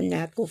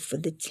tabernacle for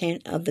the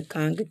tent of the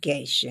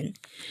congregation,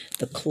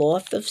 the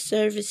cloth of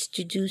service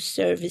to do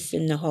service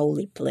in the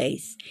holy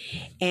place,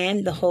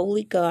 and the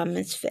holy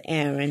garments for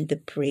Aaron the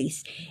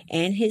priest,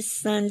 and his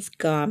sons'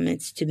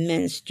 garments to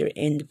minister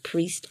in the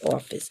priest's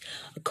office,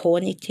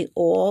 according to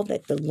all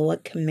that the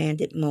Lord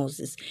commanded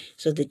Moses.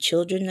 So the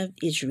children of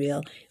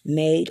Israel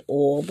made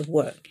all the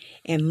work.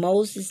 And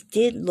Moses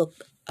did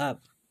look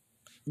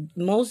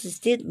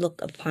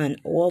upon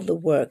all the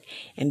work,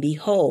 and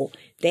behold,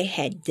 they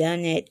had done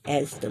it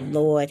as the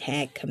Lord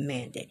had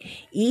commanded.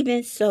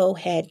 Even so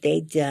had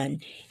they done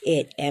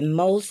it, and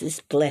Moses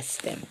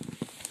blessed them.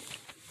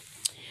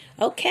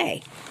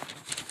 Okay,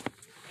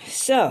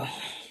 so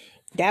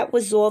that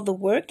was all the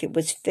work. It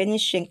was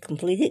finished and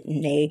completed,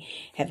 and they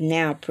have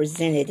now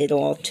presented it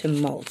all to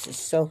Moses.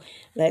 So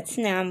let's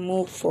now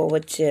move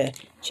forward to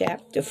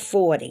chapter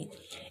 40.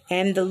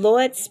 And the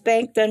Lord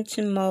spake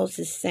unto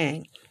Moses,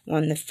 saying,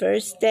 On the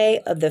first day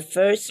of the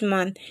first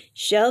month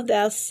shalt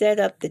thou set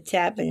up the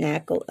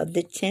tabernacle of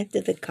the tent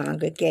of the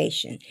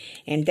congregation,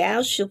 and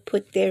thou shalt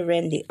put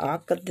therein the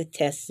ark of the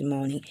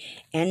testimony,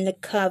 and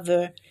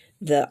cover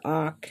the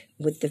ark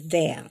with the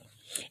veil.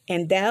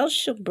 And thou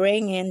shalt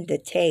bring in the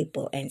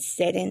table and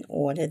set in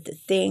order the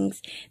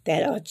things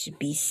that are to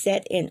be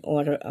set in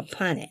order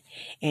upon it.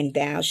 And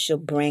thou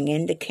shalt bring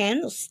in the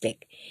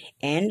candlestick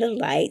and the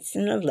lights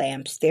and the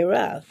lamps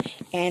thereof.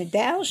 And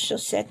thou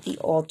shalt set the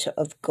altar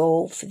of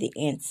gold for the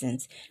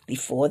incense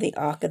before the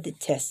ark of the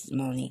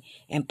testimony,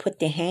 and put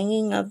the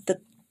hanging of the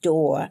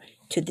door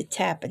to the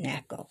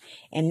tabernacle.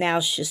 And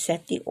thou shalt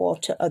set the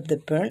altar of the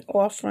burnt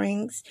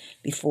offerings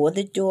before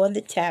the door of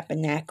the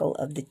tabernacle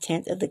of the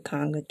tent of the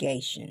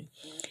congregation.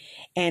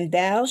 And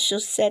thou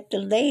shalt set the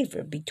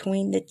laver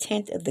between the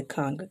tent of the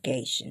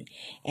congregation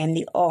and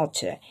the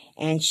altar,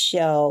 and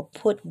shall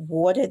put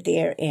water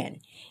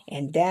therein.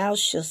 And thou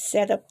shalt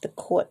set up the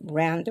court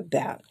round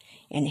about,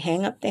 and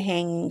hang up the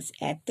hangings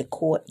at the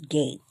court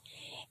gate.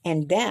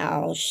 And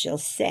thou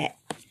shalt set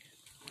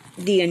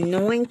the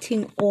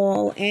anointing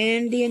oil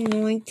and the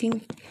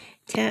anointing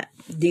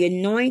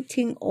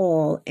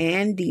oil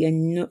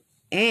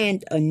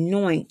and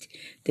anoint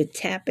the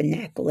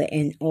tabernacle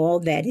and all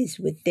that is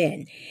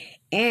within,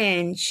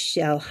 and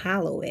shall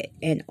hallow it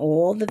and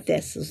all the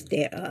vessels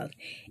thereof,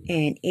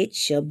 and it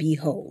shall be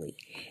holy.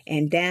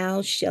 And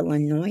thou shalt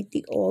anoint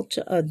the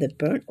altar of the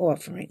burnt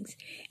offerings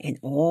and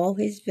all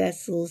his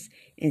vessels,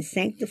 and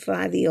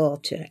sanctify the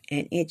altar,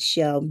 and it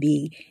shall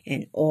be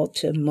an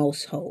altar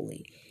most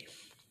holy.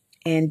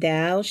 And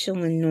thou shalt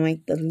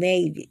anoint the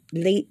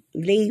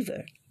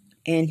laver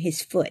and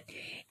his foot,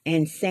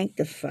 and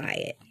sanctify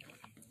it.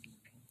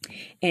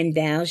 And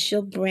thou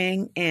shalt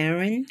bring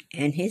Aaron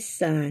and his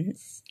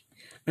sons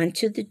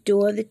unto the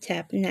door of the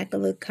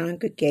tabernacle of the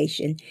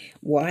congregation,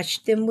 wash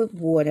them with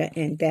water,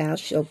 and thou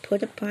shalt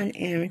put upon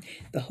Aaron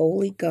the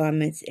holy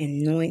garments,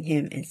 and anoint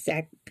him,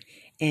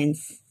 and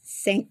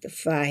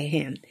sanctify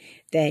him,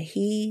 that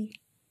he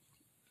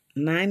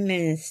may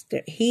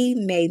minister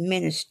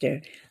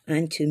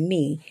unto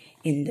me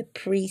in the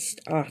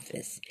priest's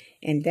office.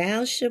 And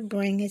thou shalt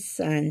bring his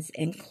sons,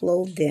 and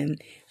clothe them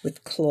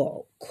with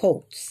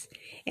coats,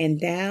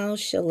 and thou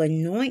shalt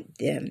anoint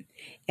them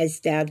as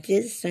thou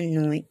didst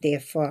anoint their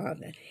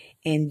father,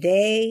 and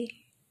they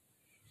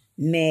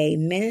may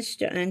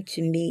minister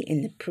unto me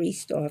in the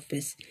priest's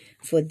office,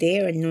 for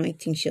their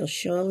anointing shall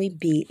surely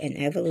be an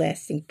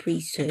everlasting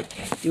priesthood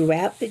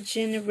throughout the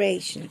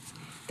generations.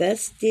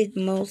 Thus did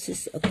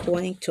Moses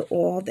according to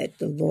all that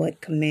the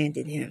Lord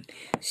commanded him,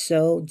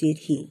 so did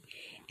he.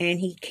 And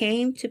he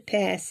came to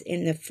pass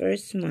in the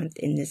first month,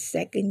 in the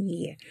second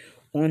year,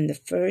 on the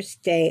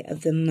first day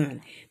of the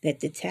month,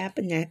 that the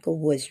tabernacle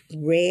was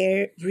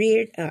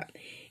reared up.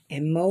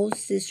 And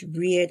Moses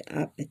reared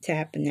up the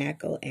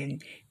tabernacle,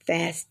 and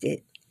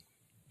fasted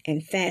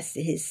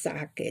his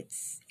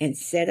sockets, and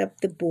set up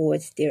the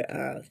boards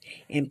thereof,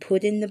 and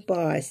put in the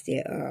bars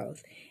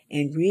thereof,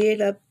 and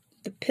reared up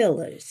the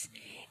pillars.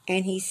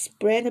 And he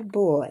spread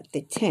abroad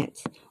the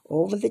tent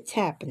over the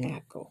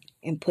tabernacle,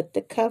 and put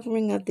the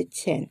covering of the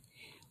tent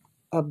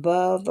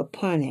above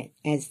upon it,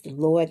 as the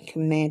Lord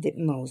commanded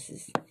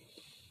Moses.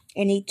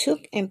 And he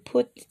took and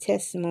put the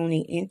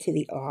testimony into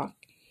the ark,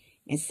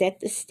 and set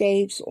the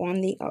staves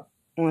on the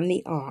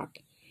ark,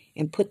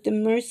 and put the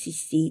mercy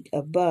seat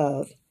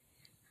above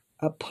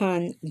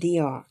upon the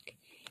ark.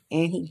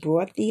 And he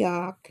brought the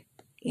ark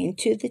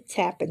into the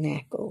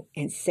tabernacle,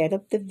 and set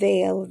up the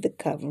veil of the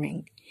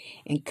covering,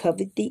 and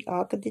covered the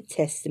ark of the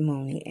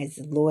testimony, as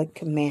the Lord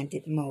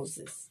commanded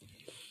Moses.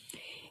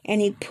 And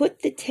he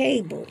put the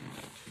table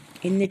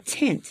in the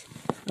tent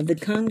of the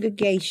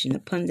congregation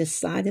upon the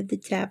side of the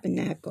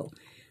tabernacle,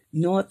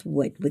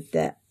 northward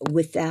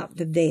without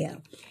the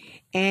veil.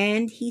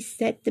 And he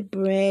set the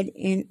bread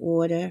in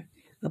order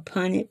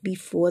upon it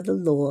before the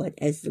Lord,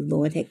 as the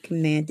Lord had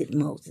commanded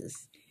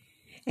Moses.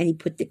 And he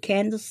put the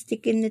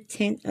candlestick in the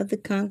tent of the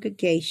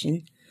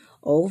congregation,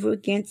 over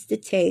against the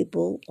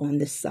table on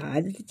the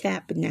side of the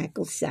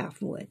tabernacle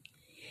southward.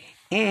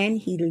 And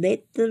he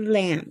lit the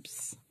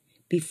lamps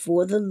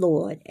before the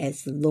Lord,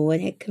 as the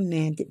Lord had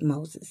commanded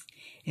Moses.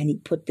 And he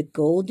put the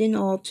golden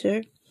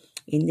altar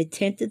in the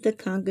tent of the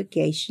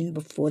congregation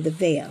before the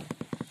veil.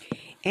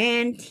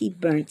 And he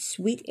burnt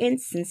sweet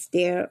incense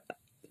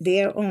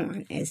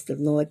thereon, as the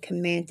Lord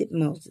commanded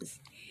Moses.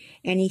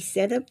 And he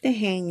set up the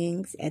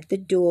hangings at the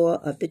door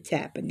of the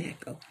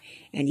tabernacle.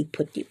 And he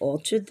put the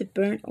altar of the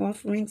burnt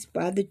offerings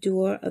by the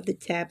door of the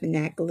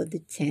tabernacle of the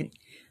tent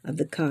of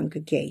the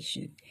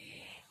congregation,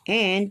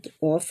 and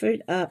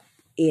offered up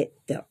it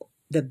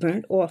the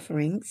burnt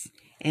offerings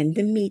and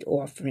the meat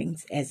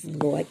offerings, as the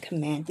Lord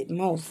commanded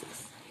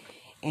Moses.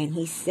 And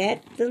he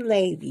set the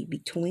laver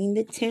between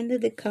the tent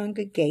of the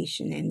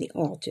congregation and the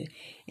altar,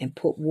 and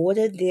put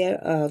water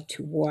thereof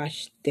to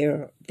wash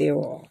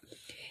thereof.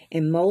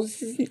 And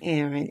Moses and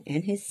Aaron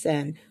and his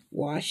son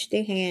washed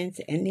their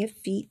hands and their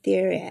feet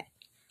thereat,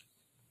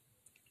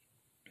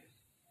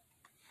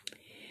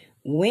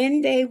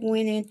 when they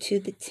went into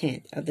the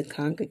tent of the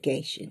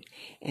congregation.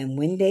 And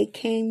when they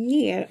came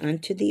near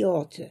unto the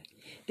altar,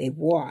 they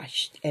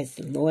washed, as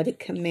the Lord had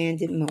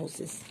commanded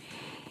Moses.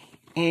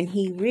 And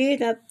he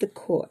reared up the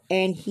court,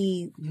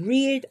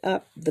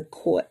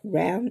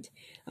 round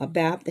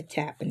about the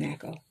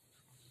tabernacle,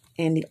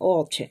 and the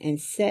altar, and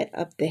set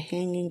up the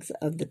hangings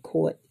of the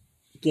court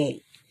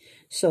gate.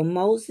 So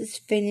Moses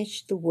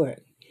finished the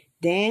work.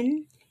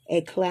 Then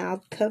a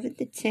cloud covered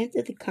the tent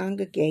of the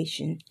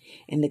congregation,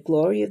 and the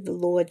glory of the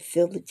Lord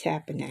filled the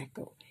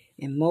tabernacle.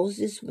 And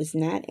Moses was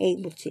not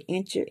able to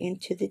enter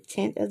into the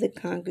tent of the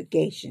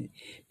congregation,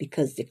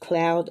 because the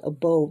cloud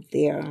abode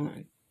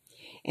thereon.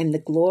 And the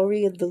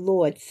glory of the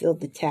Lord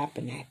filled the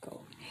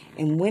tabernacle.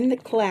 And when the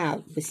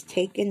cloud was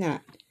taken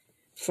up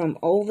from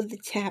over the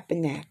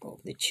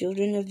tabernacle, the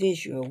children of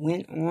Israel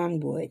went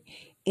onward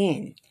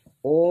in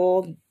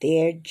all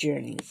their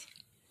journeys.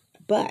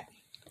 But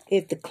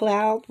if the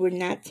cloud were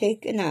not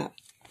taken up,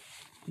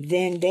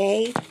 then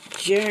they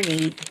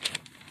journeyed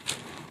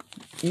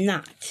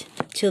not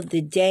till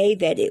the day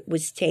that it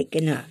was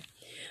taken up.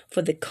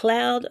 For the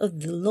cloud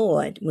of the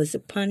Lord was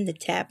upon the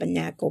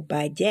tabernacle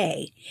by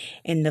day,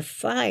 and the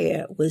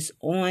fire was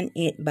on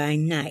it by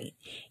night,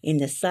 in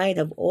the sight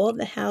of all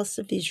the house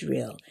of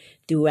Israel,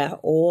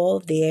 throughout all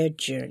their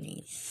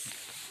journeys.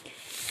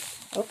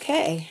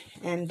 Okay,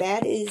 and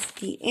that is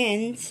the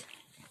end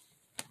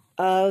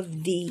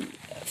of the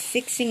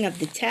fixing of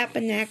the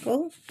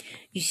tabernacle.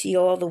 You see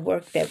all the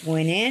work that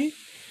went in.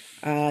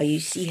 You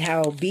see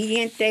how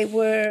obedient they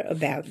were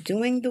about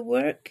doing the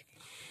work.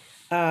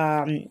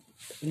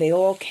 They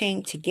all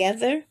came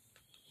together,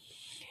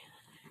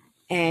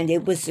 and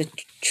it was a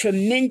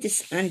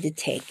tremendous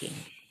undertaking.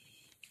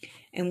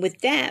 And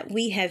with that,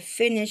 we have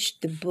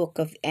finished the book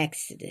of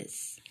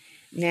Exodus.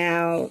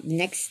 Now,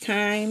 next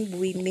time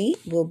we meet,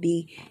 we'll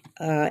be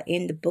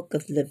in the book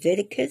of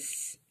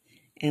Leviticus,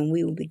 and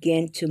we will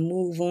begin to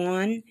move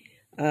on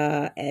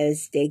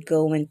as they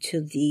go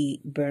into the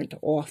burnt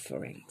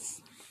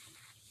offerings.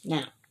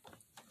 Now,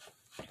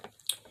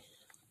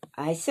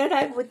 I said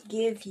I would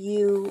give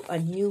you a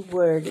new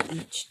word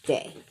each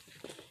day.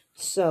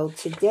 So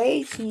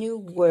today's new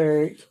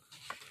word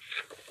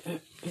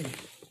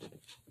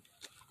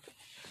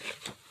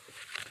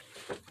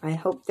I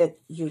hope that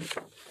you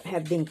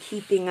have been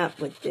keeping up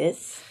with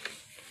this.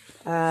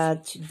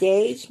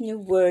 Today's new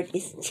word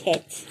is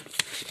tet.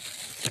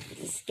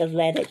 It's the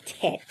letter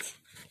tet,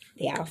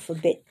 the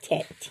alphabet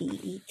tet,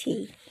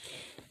 T-E-T.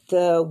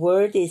 The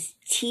word is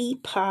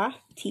tipa,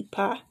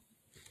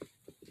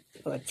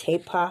 or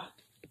tepa.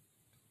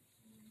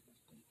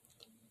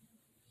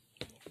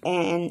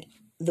 And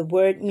the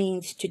word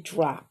means to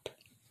drop.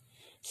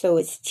 So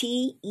it's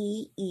T-E-E-P-A-H,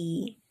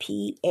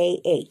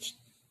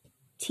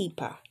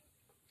 tepa.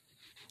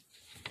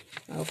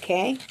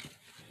 Okay?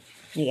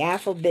 The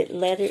alphabet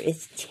letter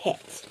is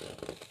tet.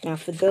 Now,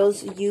 for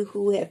those of you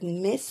who have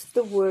missed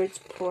the words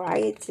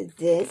prior to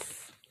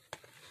this,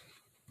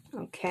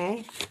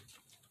 okay,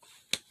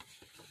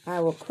 I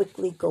will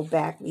quickly go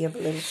back. We have a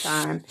little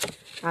time.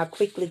 I'll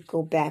quickly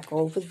go back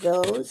over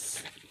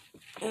those.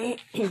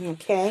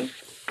 Okay?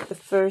 The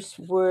first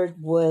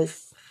word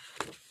was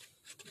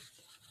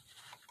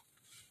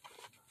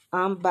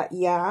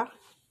Ambatya,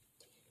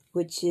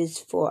 which is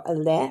for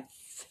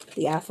Aleph,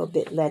 the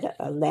alphabet letter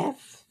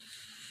Aleph.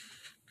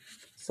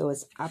 So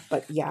it's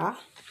Ambatya,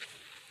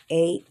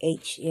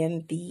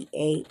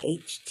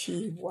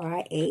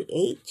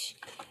 A-H-M-B-A-H-T-Y-A-H,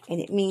 and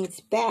it means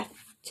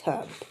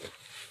bathtub.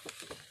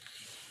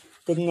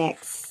 The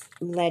next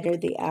letter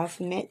of the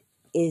alphabet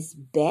is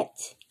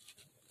Bet.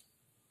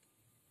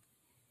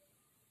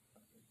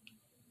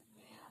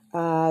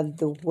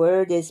 The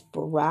word is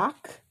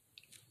Barak,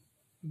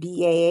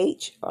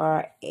 B-A-H-R-A-H-K,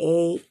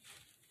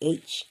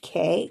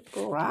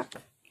 Barak,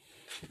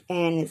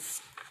 and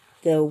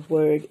the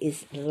word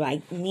is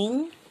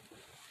lightning.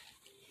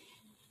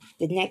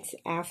 The next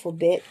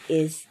alphabet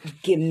is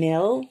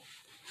Gimel.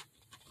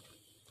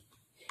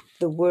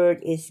 The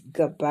word is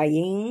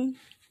Gabayim,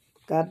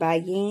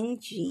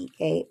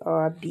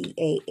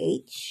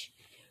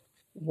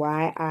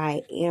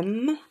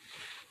 G-A-R-B-A-H-Y-I-M,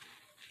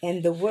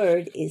 and the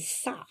word is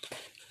Sak.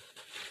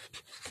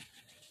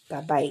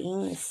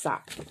 Gabayim is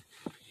Sak.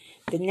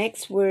 The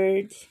next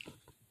word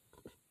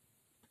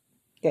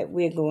that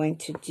we're going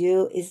to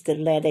do is the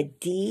letter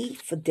D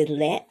for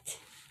Delet.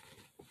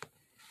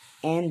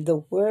 And the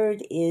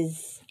word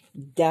is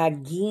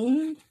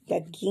Dagim,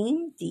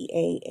 D-A-H-G-E-E-M.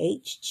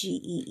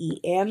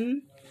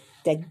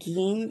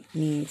 Dagim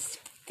means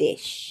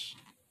fish.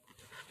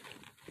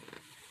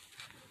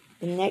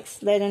 The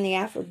next letter in the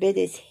alphabet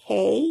is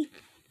Hay,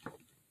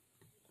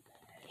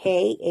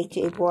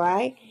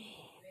 H-A-Y.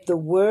 The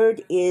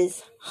word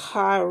is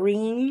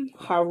Harim,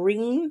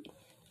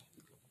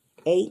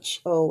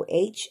 H-O-H-R-E-E-M,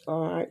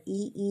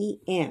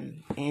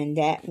 and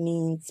that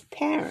means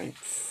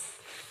parents.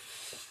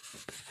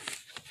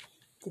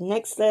 The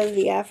next letter of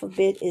the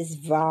alphabet is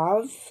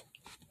Vav,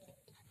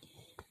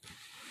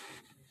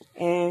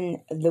 and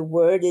the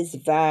word is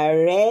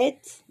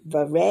Vared.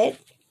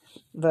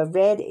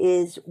 Vared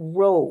is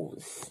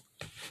rose,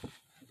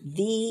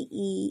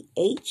 V-E-H-R-E-D,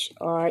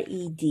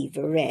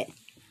 Vared.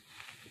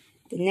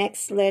 The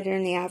next letter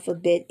in the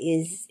alphabet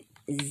is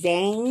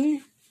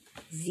Zayn,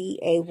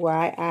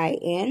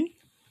 Z-A-Y-I-N,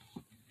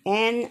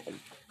 and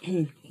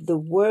the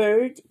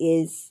word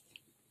is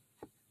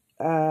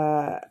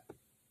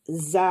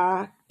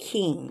Zakir,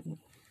 Zakin,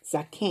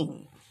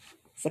 Zakin,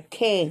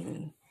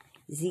 Zahkahn,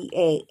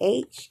 Zahkahn,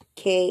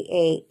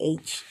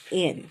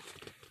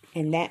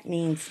 and that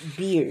means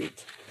beard.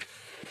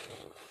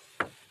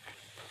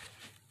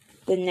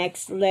 The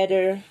next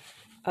letter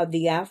of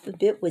the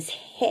alphabet was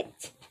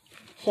Het,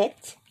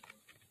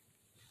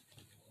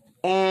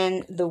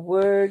 and the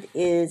word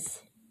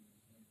is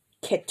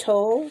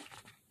keto.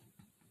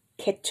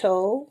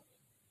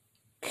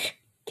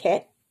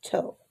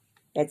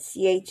 That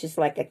CH is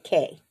like a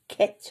K.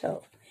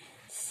 Keto.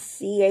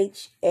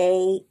 CHAHTOOL.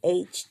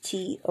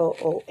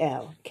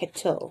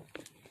 Keto.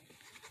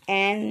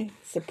 And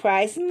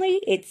surprisingly,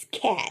 it's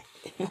cat.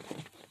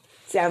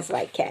 Sounds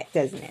like cat,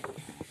 doesn't it?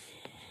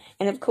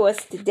 And of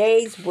course,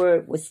 today's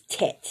word was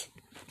tet.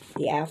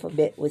 The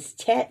alphabet was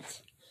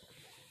tet.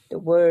 The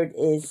word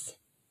is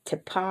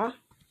tepah.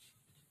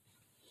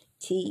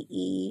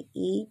 Teepah.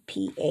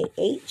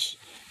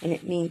 And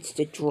it means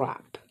to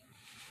drop.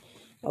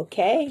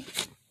 Okay?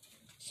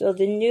 So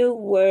the new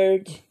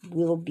word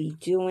we'll be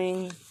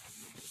doing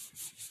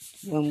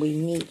when we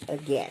meet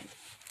again.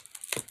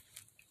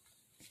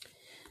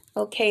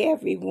 Okay,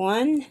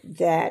 everyone,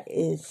 that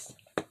is,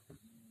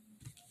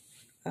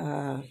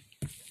 we're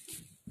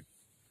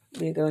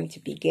going to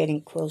be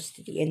getting close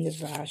to the end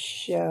of our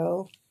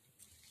show.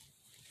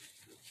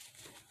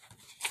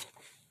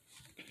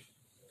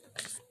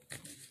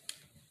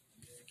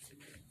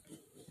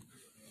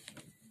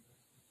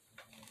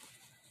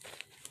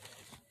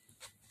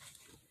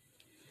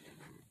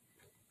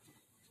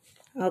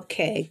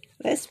 Okay,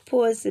 let's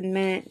pause a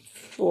minute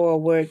for a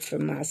word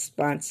from our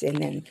sponsor, and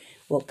then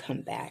we'll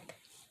come back.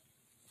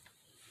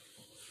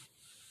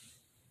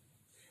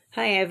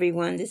 Hi,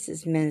 everyone. This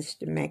is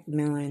Minister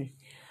Macmillan.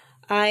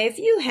 If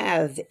you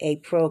have a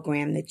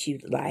program that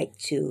you'd like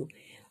to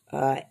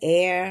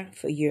air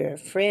for your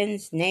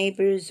friends,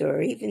 neighbors, or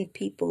even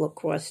people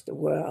across the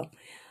world,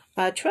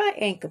 try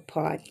Anchor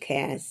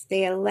Podcasts.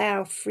 They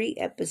allow free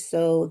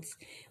episodes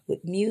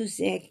with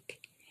music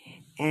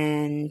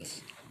and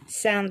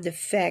sound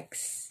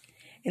effects,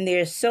 and there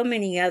are so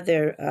many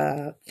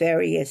other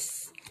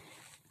various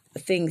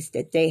things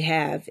that they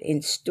have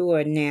in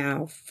store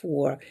now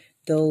for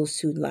those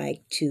who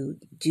like to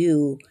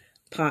do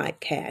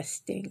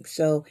podcasting.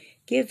 So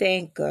give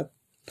Anchor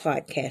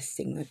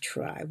Podcasting a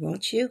try,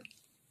 won't you?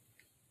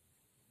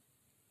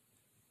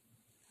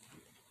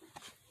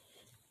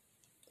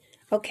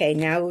 Okay,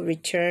 now we'll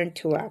return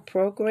to our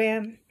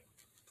program.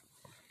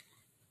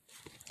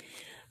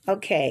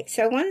 Okay,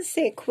 so I want to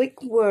say a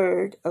quick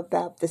word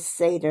about the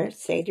Seder.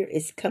 Seder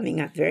is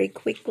coming up very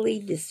quickly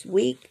this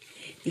week.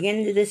 The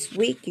end of this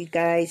week, you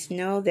guys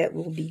know that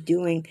we'll be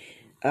doing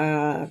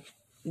a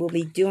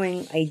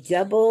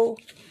double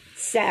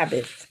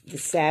Sabbath. The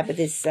Sabbath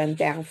is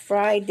sundown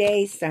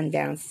Friday,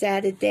 sundown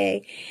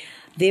Saturday.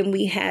 Then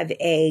we have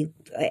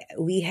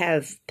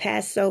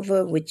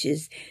Passover, which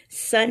is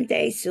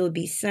Sunday, so it'll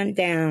be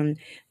sundown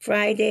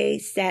Friday,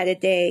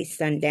 Saturday,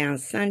 sundown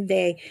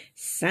Sunday,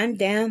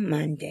 sundown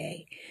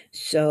Monday.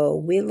 So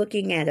we're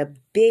looking at a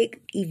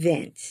big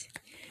event.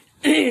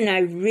 And I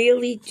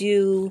really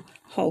do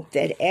hope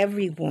that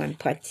everyone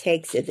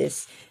partakes of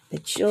this. The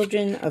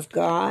children of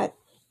God,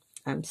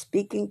 I'm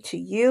speaking to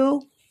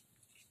you.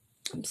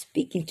 I'm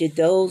speaking to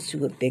those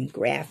who have been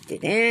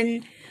grafted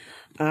in.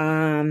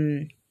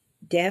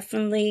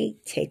 Definitely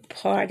take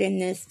part in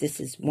this. This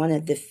is one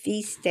of the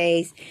feast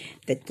days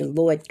that the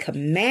Lord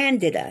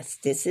commanded us.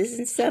 This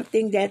isn't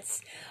something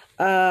that's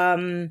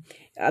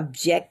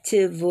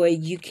objective or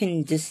you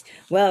can just,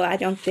 well, I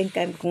don't think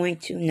I'm going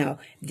to. No,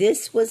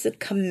 this was a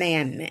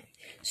commandment.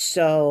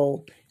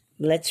 So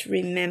let's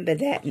remember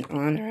that and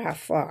honor our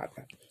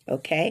Father.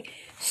 Okay?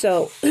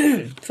 So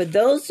for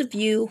those of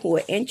you who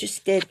are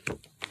interested,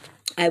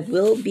 I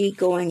will be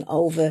going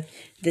over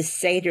the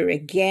Seder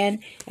again.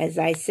 As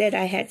I said,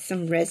 I had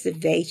some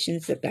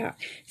reservations about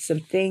some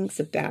things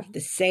about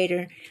the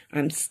Seder.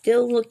 I'm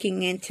still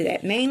looking into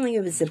that. Mainly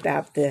it was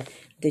about the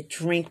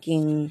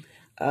drinking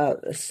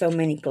so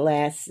many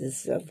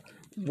glasses of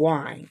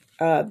wine.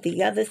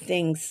 The other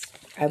things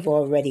I've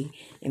already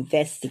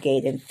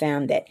investigated and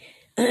found that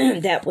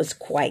that was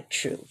quite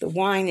true. The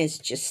wine is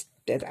just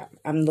that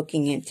I'm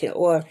looking into,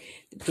 or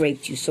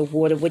grape juice or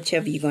water,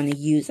 whichever you're going to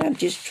use. I'm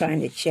just trying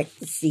to check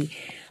to see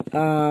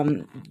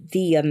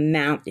the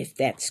amount, if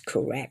that's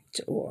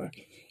correct, or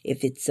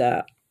if it's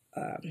an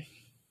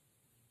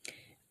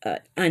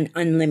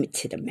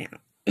unlimited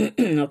amount.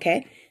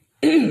 Okay?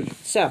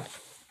 So,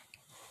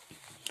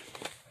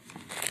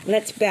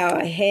 let's bow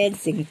our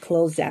heads and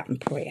close out in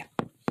prayer.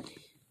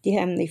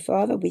 Dear Heavenly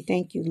Father, we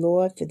thank you,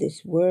 Lord, for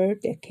this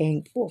word that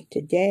came forth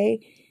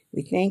today.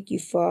 We thank you,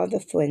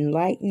 Father, for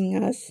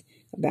enlightening us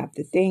about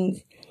the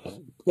things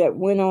that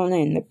went on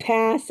in the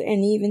past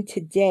and even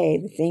today,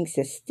 the things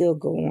that still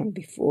go on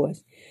before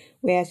us.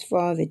 We ask,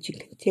 Father, that you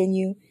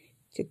continue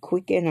to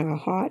quicken our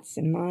hearts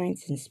and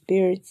minds and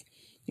spirits,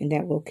 and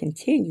that we'll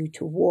continue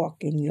to walk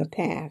in your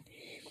path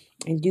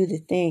and do the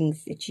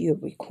things that you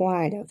have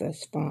required of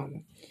us,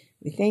 Father.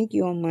 We thank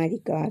you, Almighty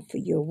God, for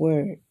your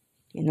word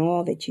and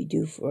all that you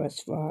do for us,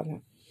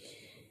 Father.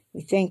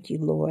 We thank you,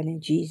 Lord,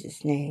 in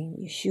Jesus' name.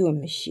 Yeshua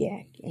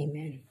Mashiach.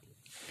 Amen.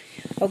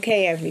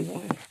 Okay,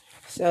 everyone.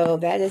 So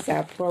that is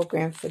our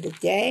program for the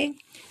day.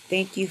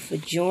 Thank you for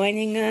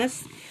joining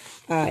us.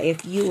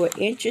 If you are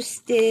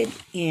interested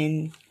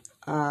in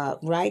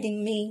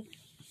writing me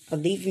or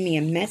leaving me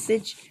a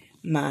message,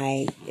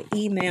 my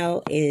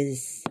email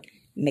is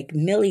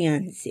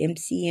McMillions,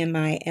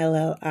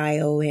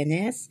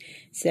 McMillions,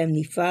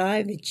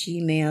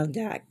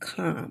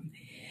 75@gmail.com.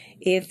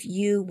 If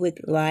you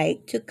would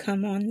like to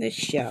come on the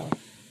show,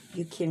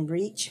 you can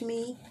reach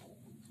me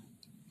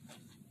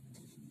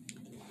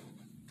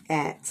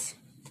at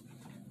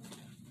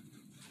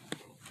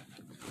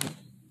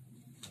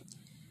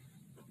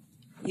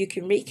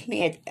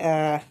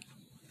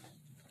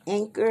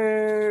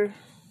Anchor.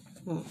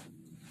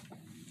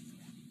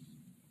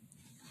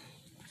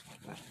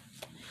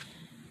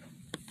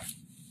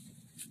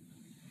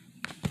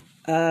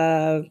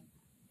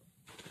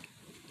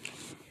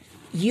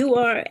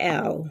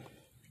 URL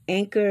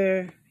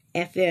Anchor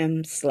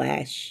FM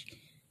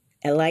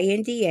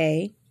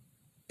 /LINDA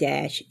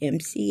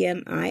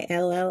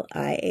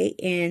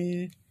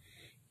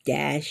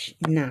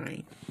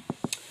MCMILLIAN-9.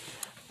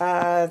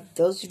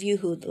 Those of you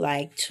who'd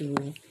like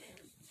to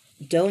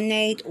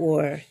donate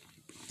or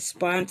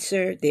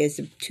sponsor, there's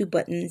 2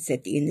 buttons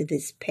at the end of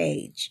this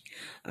page.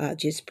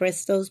 Just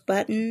press those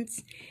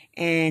buttons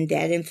and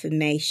that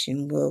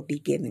information will be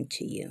given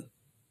to you.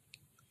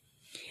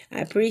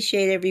 I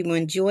appreciate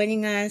everyone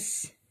joining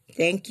us.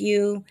 Thank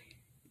you.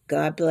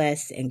 God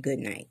bless and good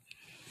night.